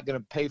free. I'm not going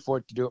to pay for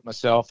it to do it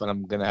myself, and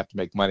I'm going to have to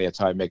make money. That's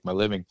how I make my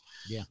living.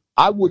 Yeah.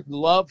 I would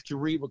love to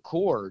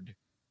re-record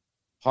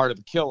Heart of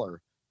a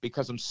Killer,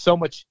 because I'm so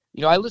much,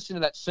 I listened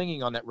to that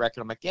singing on that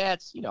record. I'm like, yeah,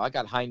 it's, I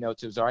got high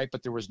notes. It was all right,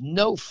 but there was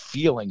no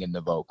feeling in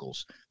the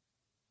vocals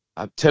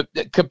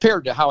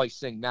compared to how I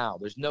sing now.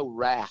 There's no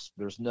rasp.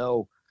 There's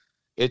no,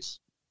 it's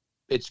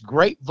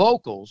great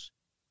vocals,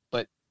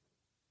 but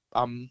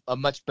I'm a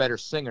much better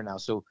singer now.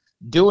 So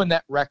doing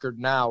that record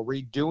now,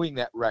 redoing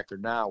that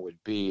record now would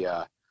be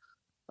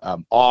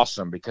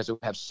awesome, because it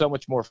would have so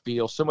much more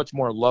feel, so much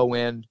more low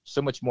end,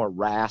 so much more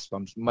rasp.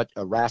 I'm much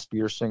a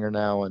raspier singer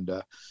now, and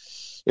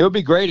it would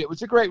be great. It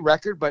was a great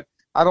record, but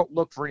I don't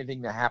look for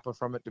anything to happen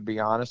from it, to be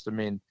honest.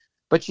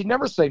 But you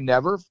never say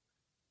never.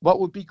 What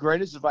would be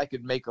great is if I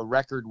could make a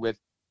record with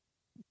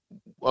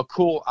a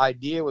cool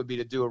idea would be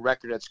to do a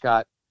record that's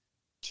got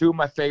two of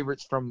my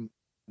favorites from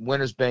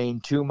Winter's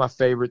Bane, two of my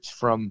favorites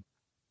from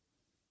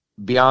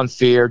Beyond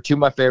Fear, two of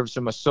my favorites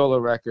from my solo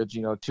records,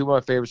 two of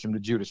my favorites from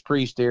the Judas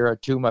Priest era,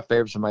 two of my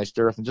favorites from Iced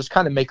Earth, and just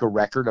kind of make a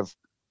record of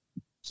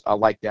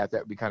like that.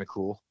 That would be kind of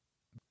cool.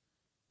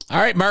 All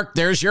right, Mark,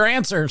 there's your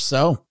answer.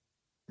 So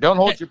don't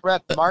hold your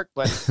breath, Mark,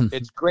 but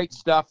it's great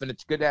stuff, and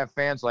it's good to have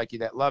fans like you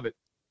that love it.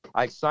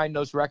 I signed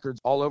those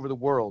records all over the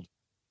world.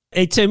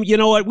 Hey, Tim, you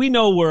know what? We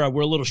know we're a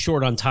little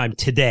short on time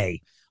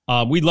today.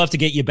 We'd love to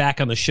get you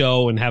back on the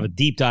show and have a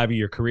deep dive of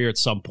your career at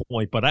some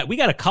point, but we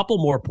got a couple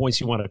more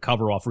points you want to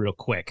cover off real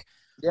quick.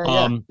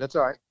 Yeah, that's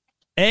all right.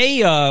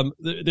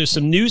 There's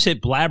some news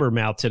hit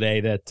Blabbermouth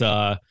today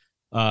that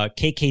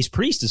KK's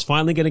Priest is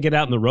finally going to get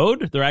out on the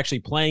road. They're actually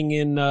playing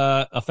in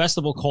a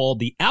festival called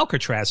the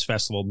Alcatraz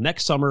Festival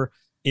next summer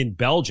in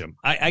Belgium.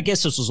 I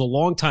guess this was a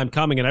long time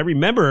coming, and I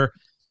remember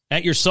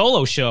at your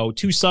solo show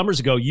 2 summers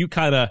ago, you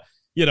kind of,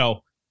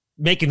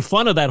 making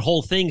fun of that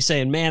whole thing,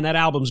 saying, man, that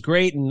album's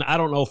great, and I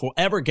don't know if we'll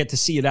ever get to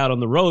see it out on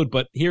the road,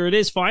 but here it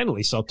is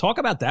finally. So talk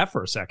about that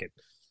for a second.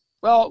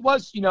 Well, it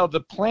was,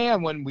 the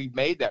plan when we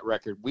made that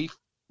record.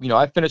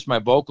 I finished my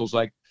vocals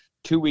like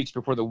 2 weeks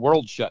before the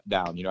world shut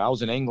down. I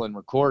was in England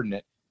recording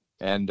it,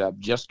 and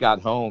just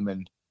got home.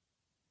 And,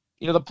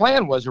 the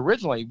plan was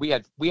originally we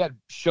had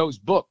shows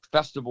booked,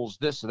 festivals,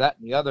 this, that,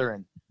 and the other,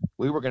 and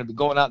we were going to be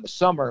going out in the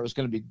summer. It was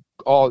going to be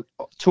all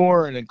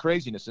touring and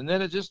craziness. And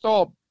then it just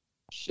all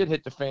shit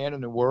hit the fan in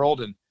the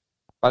world, and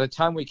by the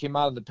time we came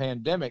out of the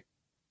pandemic,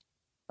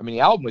 the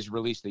album was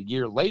released a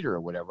year later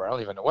or whatever. I don't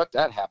even know what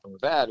that happened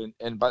with that.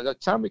 And by the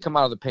time we come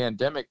out of the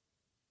pandemic,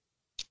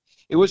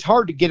 it was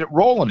hard to get it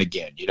rolling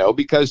again,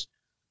 because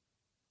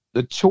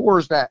the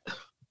tours that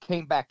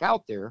came back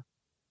out there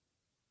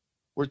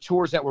were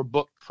tours that were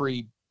booked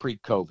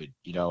pre-COVID,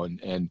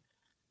 and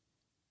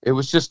it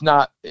was just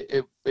not,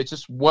 it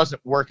just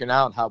wasn't working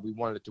out how we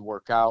wanted it to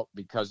work out,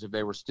 because if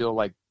they were still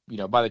like,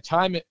 by the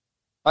time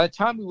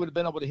we would have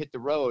been able to hit the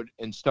road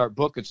and start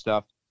booking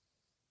stuff,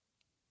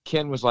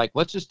 Ken was like,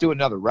 let's just do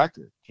another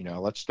record,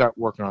 let's start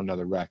working on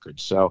another record.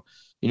 So,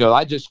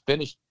 I just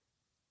finished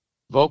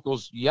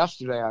vocals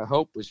yesterday. I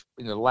hope was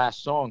in the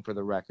last song for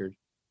the record.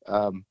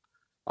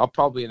 I'll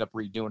probably end up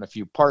redoing a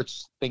few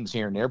things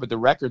here and there, but the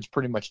record's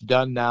pretty much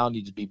done now,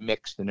 needs to be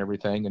mixed and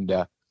everything.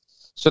 And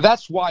so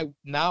that's why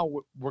now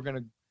we're going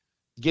to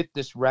get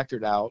this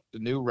record out, the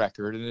new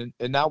record, and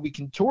now we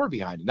can tour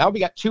behind it. Now we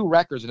got 2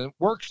 records, and it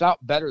works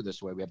out better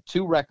this way. We have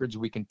 2 records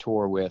we can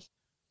tour with.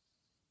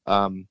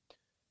 And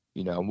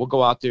we'll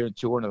go out there and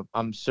tour, and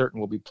I'm certain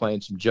we'll be playing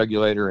some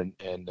Jugulator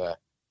and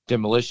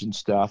Demolition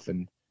stuff,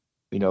 and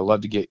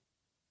love to get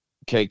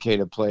KK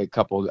to play a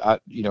couple,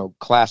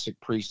 classic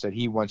Priest that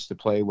he wants to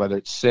play, whether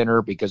it's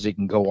Sinner, because he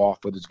can go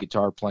off with his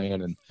guitar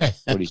playing and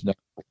what he's known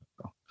for.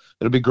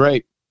 It'll be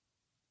great.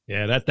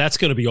 Yeah, that's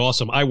going to be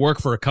awesome. I work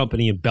for a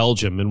company in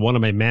Belgium, and one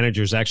of my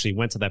managers actually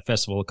went to that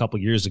festival a couple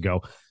years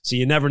ago. So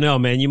you never know,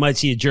 man. You might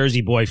see a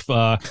Jersey boy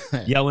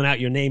yelling out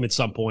your name at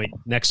some point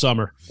next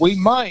summer. We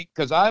might,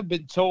 because I've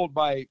been told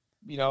by,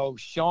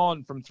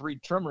 Sean from Three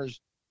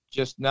Trimmers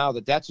just now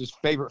that's his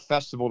favorite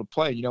festival to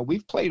play.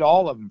 We've played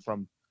all of them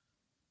from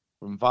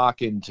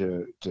Vakken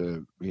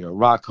to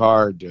Rock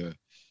Hard to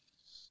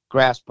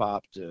Grass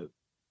Pop to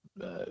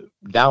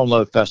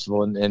Download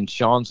Festival, and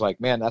Sean's like,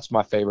 man, that's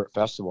my favorite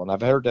festival, and I've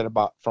heard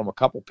that from a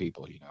couple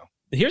people.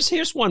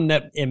 Here's one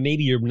that, and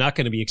maybe you're not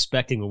going to be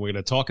expecting when we're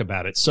going to talk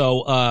about it.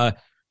 So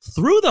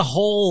through the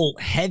whole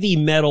heavy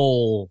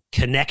metal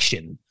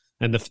connection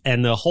and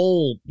the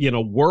whole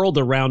world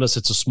around us,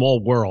 it's a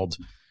small world.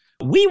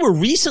 We were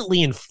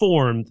recently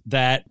informed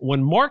that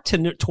when Mark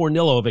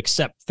Tornillo of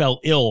Accept fell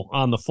ill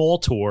on the fall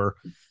tour,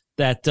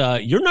 that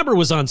your number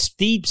was on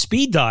speed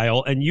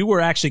dial, and you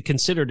were actually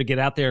considered to get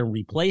out there and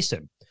replace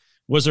him.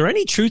 Was there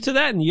any truth to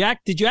that? And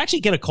did you actually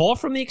get a call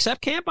from the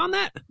Accept camp on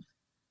that?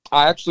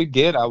 I actually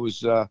did. I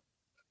was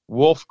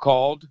Wolf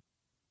called,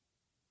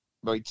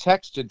 but he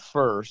texted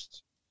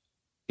first.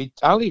 I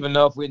don't even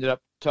know if we ended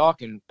up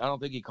talking. I don't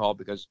think he called,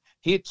 because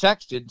he had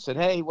texted and said,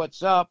 "Hey,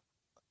 what's up?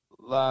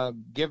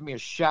 Give me a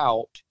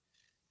shout."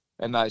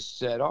 And I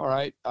said, all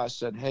right. I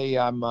said, hey,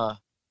 I'm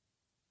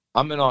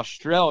in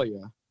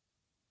Australia.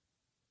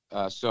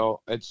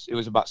 So it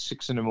was about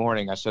 6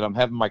 a.m. I said, I'm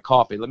having my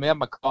coffee. Let me have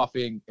my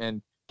coffee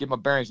and get my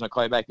bearings, and I'll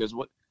call you back. He goes,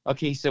 what?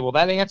 Okay. He said, well,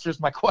 that answers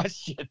my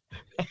question.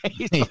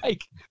 He's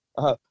like,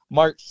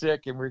 Mark's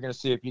sick, and we're going to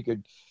see if you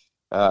could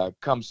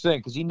come sing,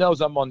 because he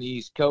knows I'm on the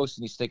East Coast,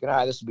 and he's thinking,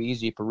 this would be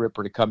easy for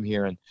Ripper to come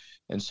here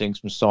and sing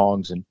some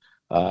songs. And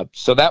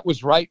so that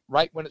was right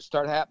when it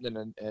started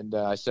happening. And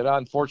I said,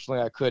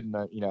 unfortunately, I couldn't.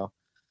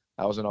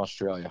 I was in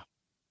Australia.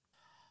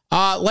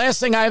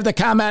 Last thing I have to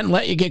comment and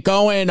let you get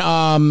going.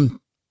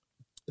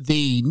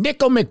 The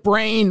Nickel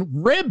McBrain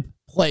Rib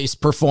Place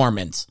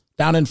performance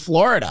down in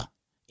Florida.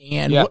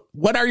 And yeah.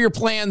 What are your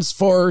plans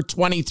for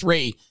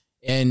 23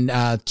 in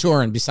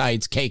touring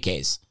besides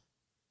KK's?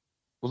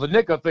 Well, the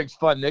Nico thing's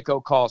fun.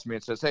 Nico calls me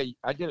and says, hey,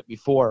 I did it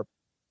before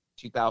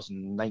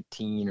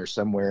 2019 or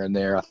somewhere in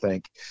there, I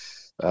think.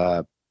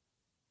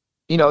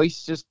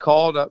 He's just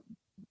called up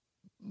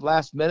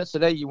last minute,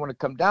 said, hey, you want to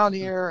come down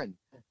here and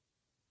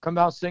come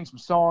out, sing some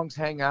songs,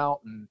 hang out.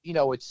 And,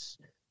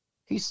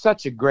 he's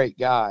such a great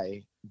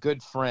guy,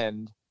 good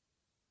friend.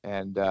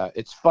 And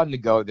it's fun to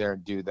go there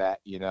and do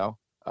that,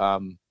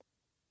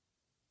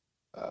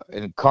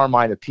 and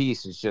Carmine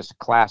Apiece is just a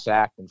class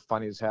act and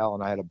funny as hell.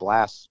 And I had a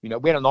blast. We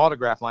had an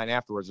autograph line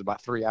afterwards,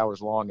 about 3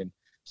 hours long, and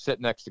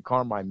sitting next to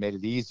Carmine made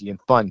it easy and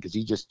fun, because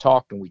he just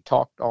talked, and we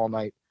talked all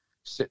night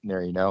sitting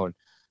there, and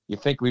you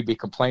think we'd be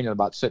complaining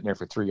about sitting there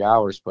for 3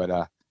 hours, but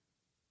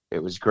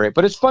it was great.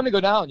 But it's fun to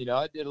go down.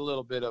 I did a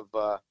little bit of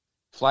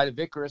Flight of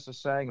Icarus. I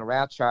sang a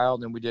Rat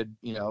Child, and we did,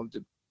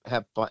 to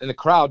have fun. And the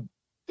crowd,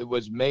 it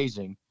was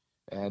amazing.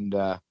 And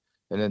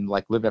then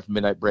like Living After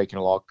Midnight, Breaking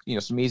the Law,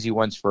 some easy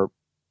ones for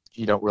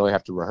you don't really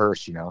have to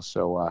rehearse,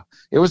 So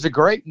it was a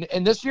great.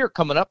 And this year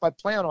coming up, I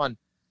plan on,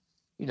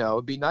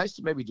 it'd be nice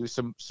to maybe do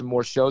some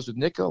more shows with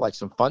Nico, like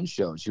some fun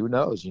shows. Who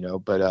knows,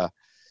 But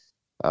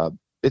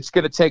it's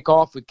going to take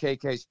off with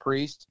KK's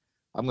Priest.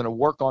 I'm going to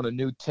work on a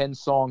new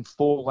 10-song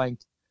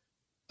full-length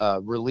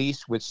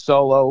release with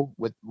solo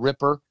with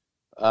Ripper.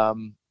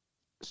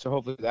 So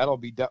hopefully that'll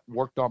be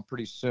worked on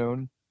pretty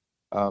soon.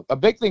 A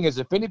big thing is,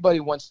 if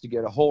anybody wants to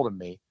get a hold of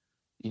me,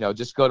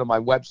 just go to my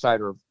website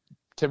or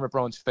Tim Ripper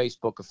Owens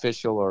Facebook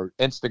official, or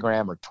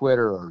Instagram or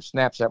Twitter or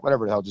Snapchat,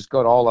 whatever the hell. Just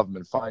go to all of them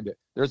and find it.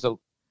 There's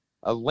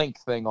a link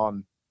thing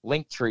on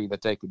Linktree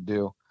that they could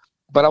do.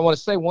 But I want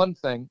to say one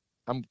thing.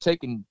 I'm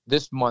taking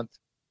this month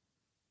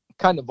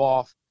kind of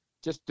off,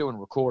 just doing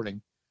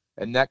recording,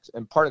 and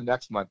part of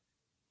next month.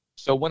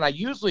 So when I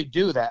usually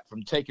do that,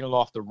 from taking it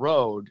off the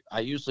road, I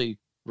usually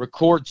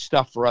record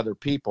stuff for other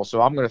people. So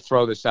I'm going to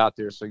throw this out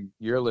there so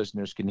your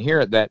listeners can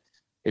hear it, that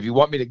if you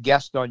want me to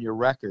guest on your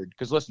record,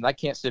 because listen, I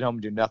can't sit home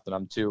and do nothing.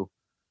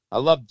 I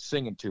love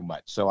singing too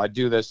much. So I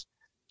do this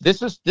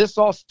this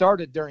all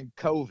started during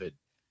COVID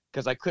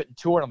because I couldn't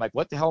tour. And I'm like,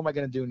 what the hell am I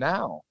going to do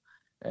now?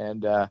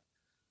 And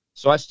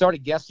so I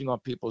started guesting on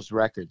people's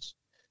records.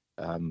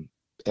 And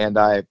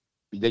they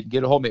can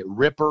get a hold of me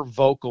at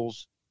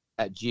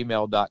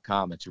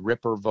rippervocals@gmail.com. It's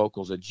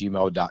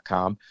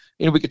rippervocals@gmail.com.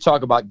 We could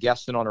talk about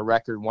guesting on a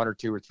record, 1 or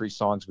 2 or 3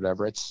 songs,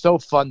 whatever. It's so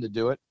fun to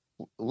do it.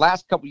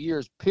 Last couple of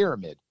years,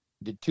 Pyramid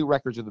did 2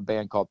 records with a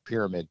band called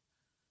Pyramid,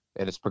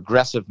 and it's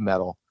progressive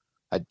metal.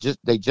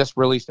 They just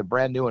released a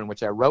brand new one,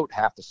 which I wrote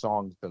half the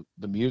songs, the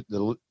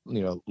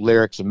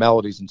lyrics and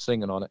melodies and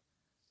singing on it.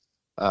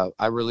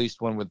 I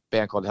released one with a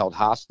band called Held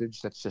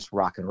Hostage. That's just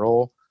rock and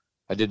roll.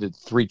 I did the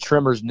 3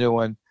 Trimmers new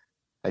one.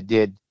 I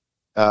did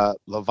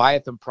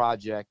Leviathan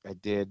Project. I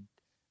did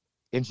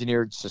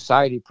Engineered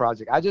Society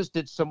Project. I just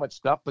did so much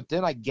stuff, but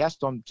then I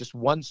guessed on just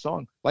one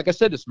song. Like I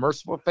said, this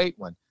Merciful Fate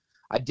one.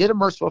 I did a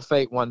Merciful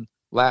Fate one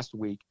last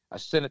week. I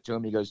sent it to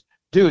him. He goes,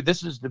 dude,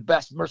 this is the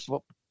best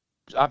Merciful.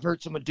 I've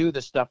heard someone do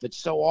this stuff. It's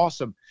so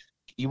awesome.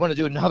 You want to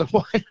do another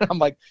one? I'm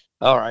like,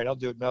 all right, I'll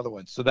do another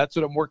one. So that's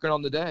what I'm working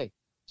on today.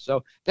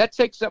 So that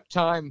takes up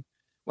time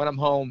when I'm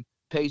home,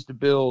 pays the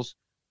bills.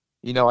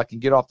 I can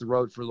get off the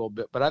road for a little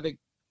bit. But I think,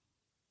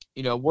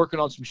 working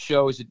on some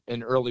shows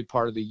in early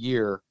part of the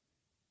year.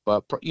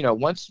 But,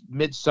 once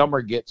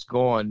midsummer gets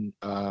going,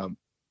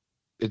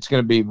 it's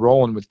going to be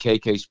rolling with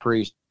KK's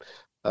Priest.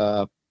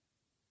 And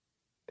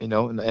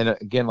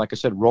again, like I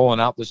said, rolling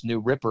out this new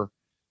Ripper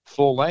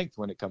full length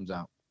when it comes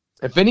out.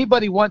 If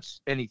anybody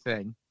wants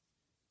anything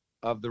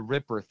of the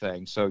Ripper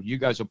thing, so you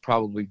guys will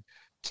probably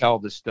tell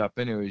this stuff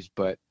anyways,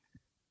 but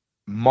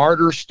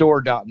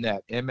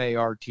martyrstore.net,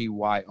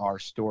 MARTYR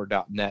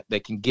store.net, they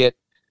can get,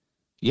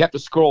 you have to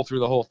scroll through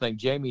the whole thing.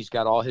 Jamie's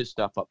got all his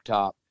stuff up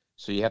top,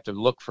 so you have to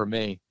look for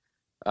me.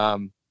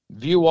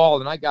 View all,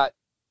 and I got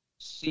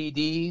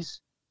CDs,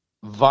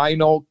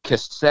 vinyl,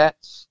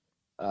 cassettes,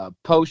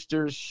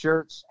 posters,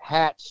 shirts,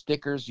 hats,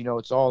 stickers,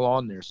 it's all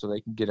on there, so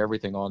they can get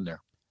everything on there.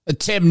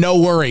 Tim, no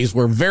worries.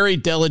 We're very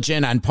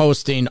diligent on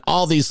posting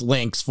all these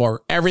links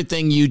for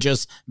everything you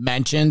just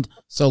mentioned.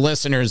 So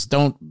listeners,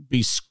 don't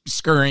be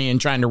scurrying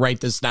trying to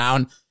write this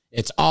down.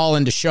 It's all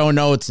in the show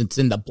notes. It's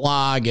in the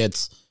blog.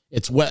 It's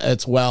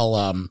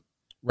well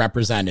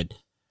represented.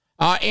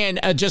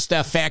 And just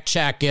a fact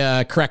check.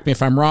 Correct me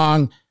if I'm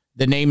wrong.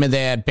 The name of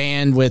that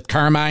band with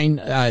Carmine,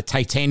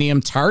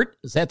 Titanium Tart.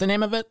 Is that the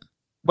name of it?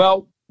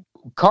 Well,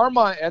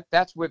 Carmine,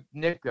 that's with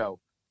Nico.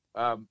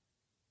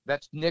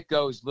 That's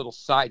Nico's little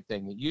side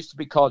thing. It used to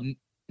be called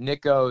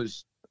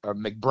Nico's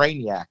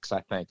McBrainiacs,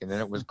 I think, and then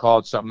it was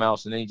called something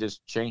else, and then he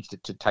just changed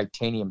it to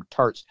Titanium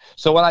Tarts.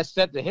 So what I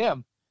said to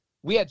him,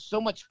 we had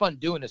so much fun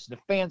doing this, and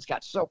the fans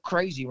got so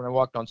crazy when I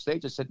walked on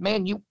stage. I said,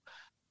 man,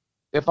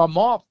 if I'm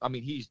off, I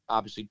mean, he's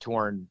obviously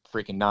touring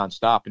freaking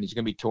nonstop, and he's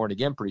going to be touring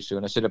again pretty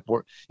soon. I said,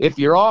 if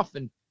you're off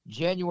in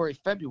January,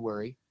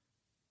 February,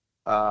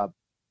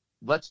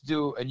 let's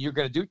do, and you're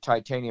going to do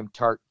Titanium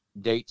Tart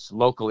dates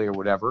locally or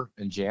whatever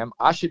and jam,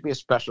 I should be a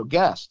special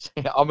guest.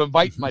 I'm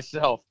inviting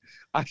myself.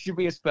 I should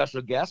be a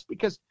special guest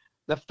because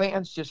the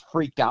fans just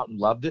freaked out and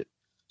loved it.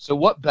 So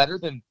what better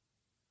than,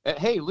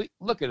 hey,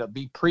 look at it,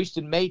 be Priest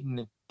and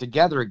Maiden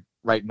together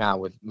right now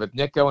with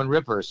Nico and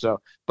Ripper. So,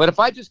 but if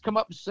I just come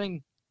up and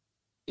sing,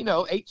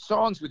 8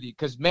 songs with you,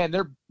 because man,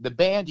 they're the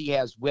band he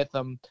has with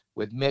them,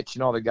 with Mitch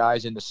and all the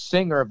guys, and the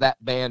singer of that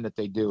band that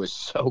they do is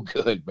so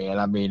good, man.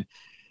 I mean,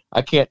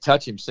 I can't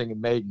touch him singing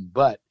Maiden,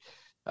 but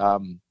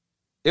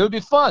it would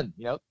be fun,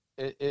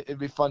 it'd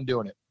be fun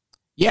doing it.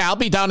 Yeah, I'll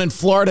be down in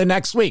Florida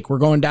next week. We're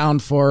going down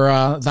for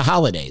the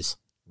holidays,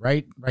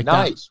 right? Right.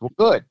 Nice. Well,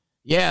 good.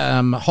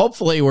 Yeah.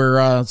 Hopefully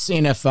we're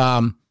seeing if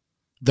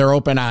they're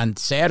open on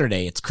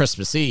Saturday. It's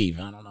Christmas Eve.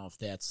 I don't know if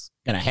that's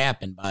going to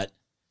happen, but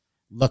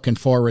looking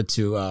forward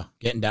to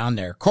getting down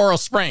there. Coral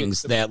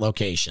Springs, that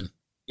location.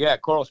 Yeah,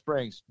 Coral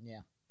Springs.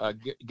 Yeah.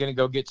 Gonna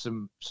go get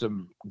some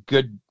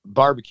good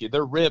barbecue.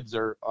 Their ribs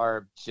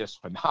are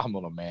just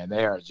phenomenal, man.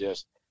 They are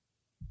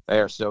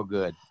so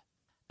good.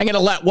 I'm going to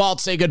let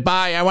Walt say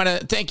goodbye. I want to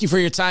thank you for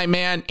your time,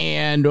 man,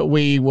 and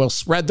we will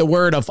spread the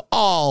word of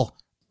all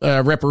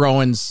Ripper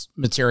Owens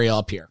material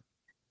up here.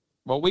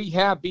 Well, we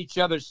have each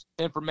other's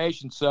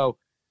information, so,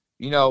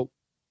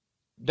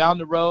 down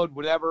the road,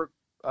 whatever,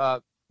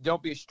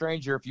 don't be a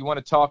stranger. If you want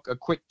to talk a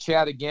quick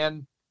chat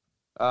again,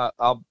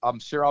 I'm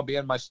sure I'll be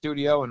in my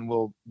studio, and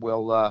we'll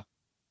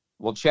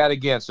chat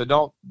again.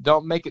 So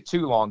don't make it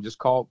too long. Just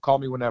call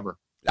me whenever.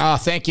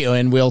 Thank you,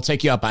 and we'll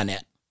take you up on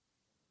it.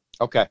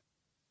 Okay.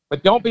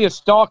 But don't be a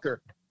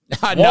stalker.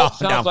 Walt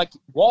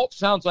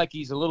sounds like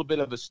he's a little bit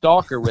of a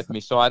stalker with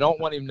me, so I don't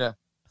want him to.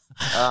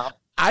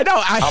 I'm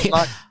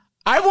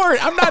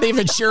not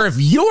even sure if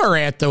you were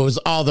at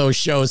all those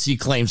shows he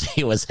claims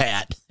he was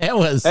at. It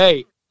was.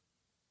 Hey,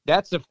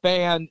 that's a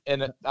fan,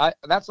 and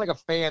that's like a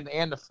fan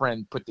and a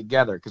friend put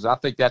together, because I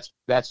think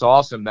that's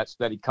awesome.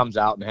 That he comes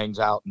out and hangs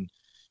out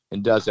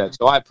and does that.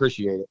 So I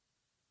appreciate it.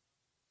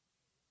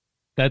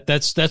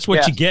 That's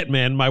what you get,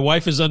 man. My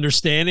wife is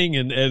understanding,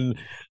 and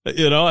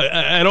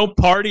I don't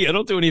party, I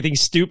don't do anything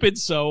stupid,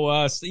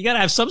 so you got to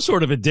have some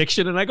sort of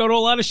addiction. And I go to a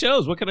lot of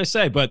shows. What can I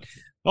say? But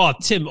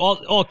Tim,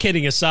 all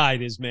kidding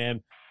aside, is,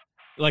 man,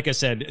 like I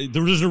said,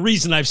 there's a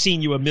reason I've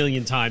seen you a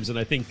million times, and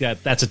I think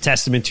that's a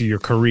testament to your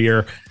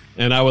career.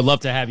 And I would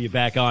love to have you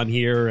back on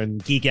here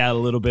and geek out a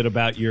little bit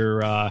about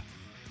your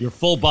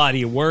full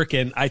body of work.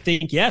 And I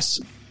think, yes,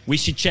 we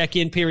should check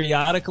in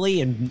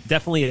periodically, and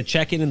definitely a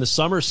check in the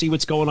summer, see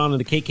what's going on in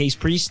the KK's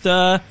Priest,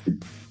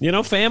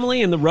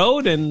 family and the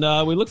road. And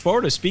we look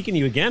forward to speaking to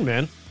you again,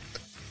 man.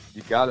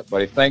 You got it,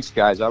 buddy. Thanks,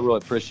 guys. I really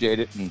appreciate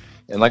it.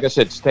 And like I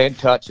said, stay in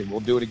touch, and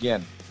we'll do it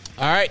again.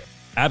 All right.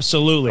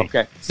 Absolutely.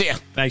 Okay. See ya.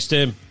 Thanks,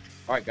 Tim.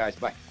 All right, guys.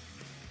 Bye.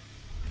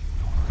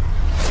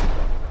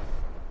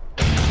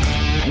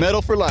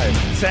 Metal for Life.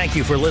 Thank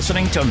you for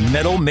listening to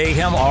Metal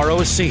Mayhem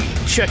ROC.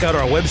 Check out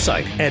our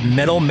website at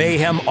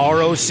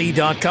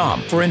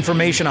metalmayhemroc.com for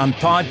information on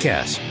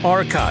podcasts,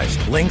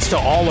 archives, links to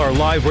all our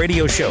live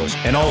radio shows,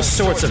 and all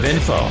sorts of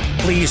info.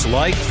 Please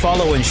like,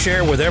 follow, and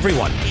share with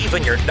everyone,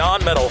 even your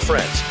non-metal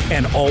friends.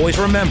 And always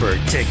remember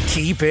to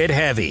keep it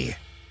heavy.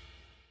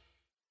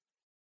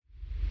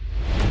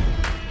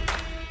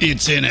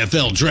 It's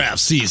NFL draft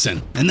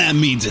season, and that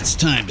means it's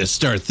time to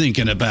start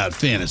thinking about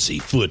fantasy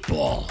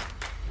football.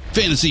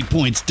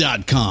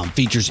 FantasyPoints.com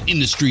features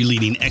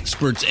industry-leading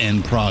experts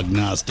and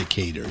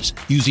prognosticators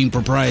using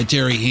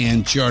proprietary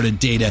hand-charted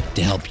data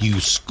to help you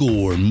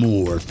score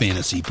more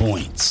fantasy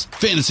points.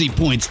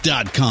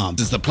 FantasyPoints.com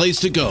is the place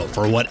to go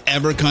for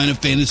whatever kind of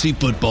fantasy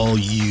football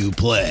you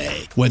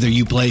play. Whether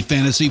you play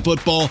fantasy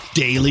football,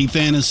 daily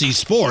fantasy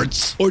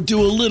sports, or do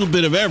a little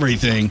bit of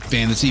everything,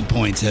 Fantasy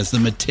Points has the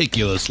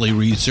meticulously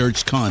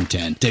researched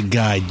content to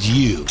guide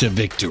you to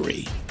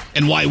victory.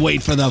 And why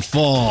wait for the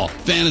fall?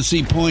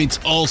 Fantasy Points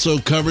also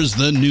covers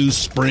the new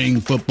spring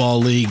football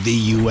league,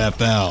 the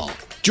UFL.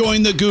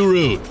 Join the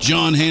guru,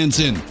 John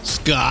Hansen,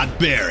 Scott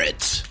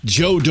Barrett,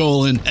 Joe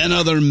Dolan, and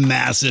other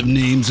massive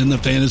names in the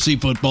fantasy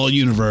football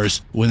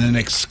universe with an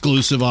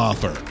exclusive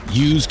offer.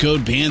 Use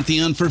code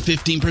Pantheon for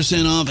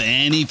 15% off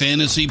any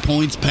Fantasy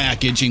Points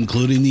package,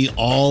 including the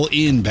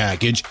all-in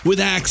package,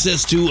 with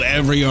access to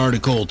every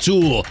article,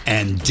 tool,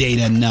 and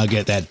data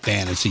nugget that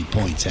Fantasy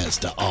Points has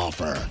to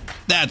offer.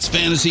 That's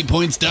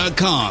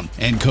FantasyPoints.com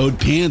and code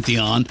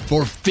Pantheon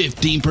for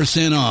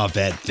 15% off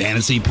at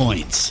Fantasy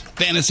Points.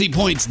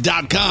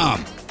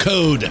 FantasyPoints.com,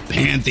 code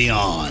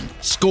Pantheon.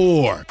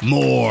 Score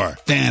more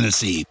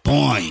fantasy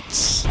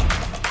points.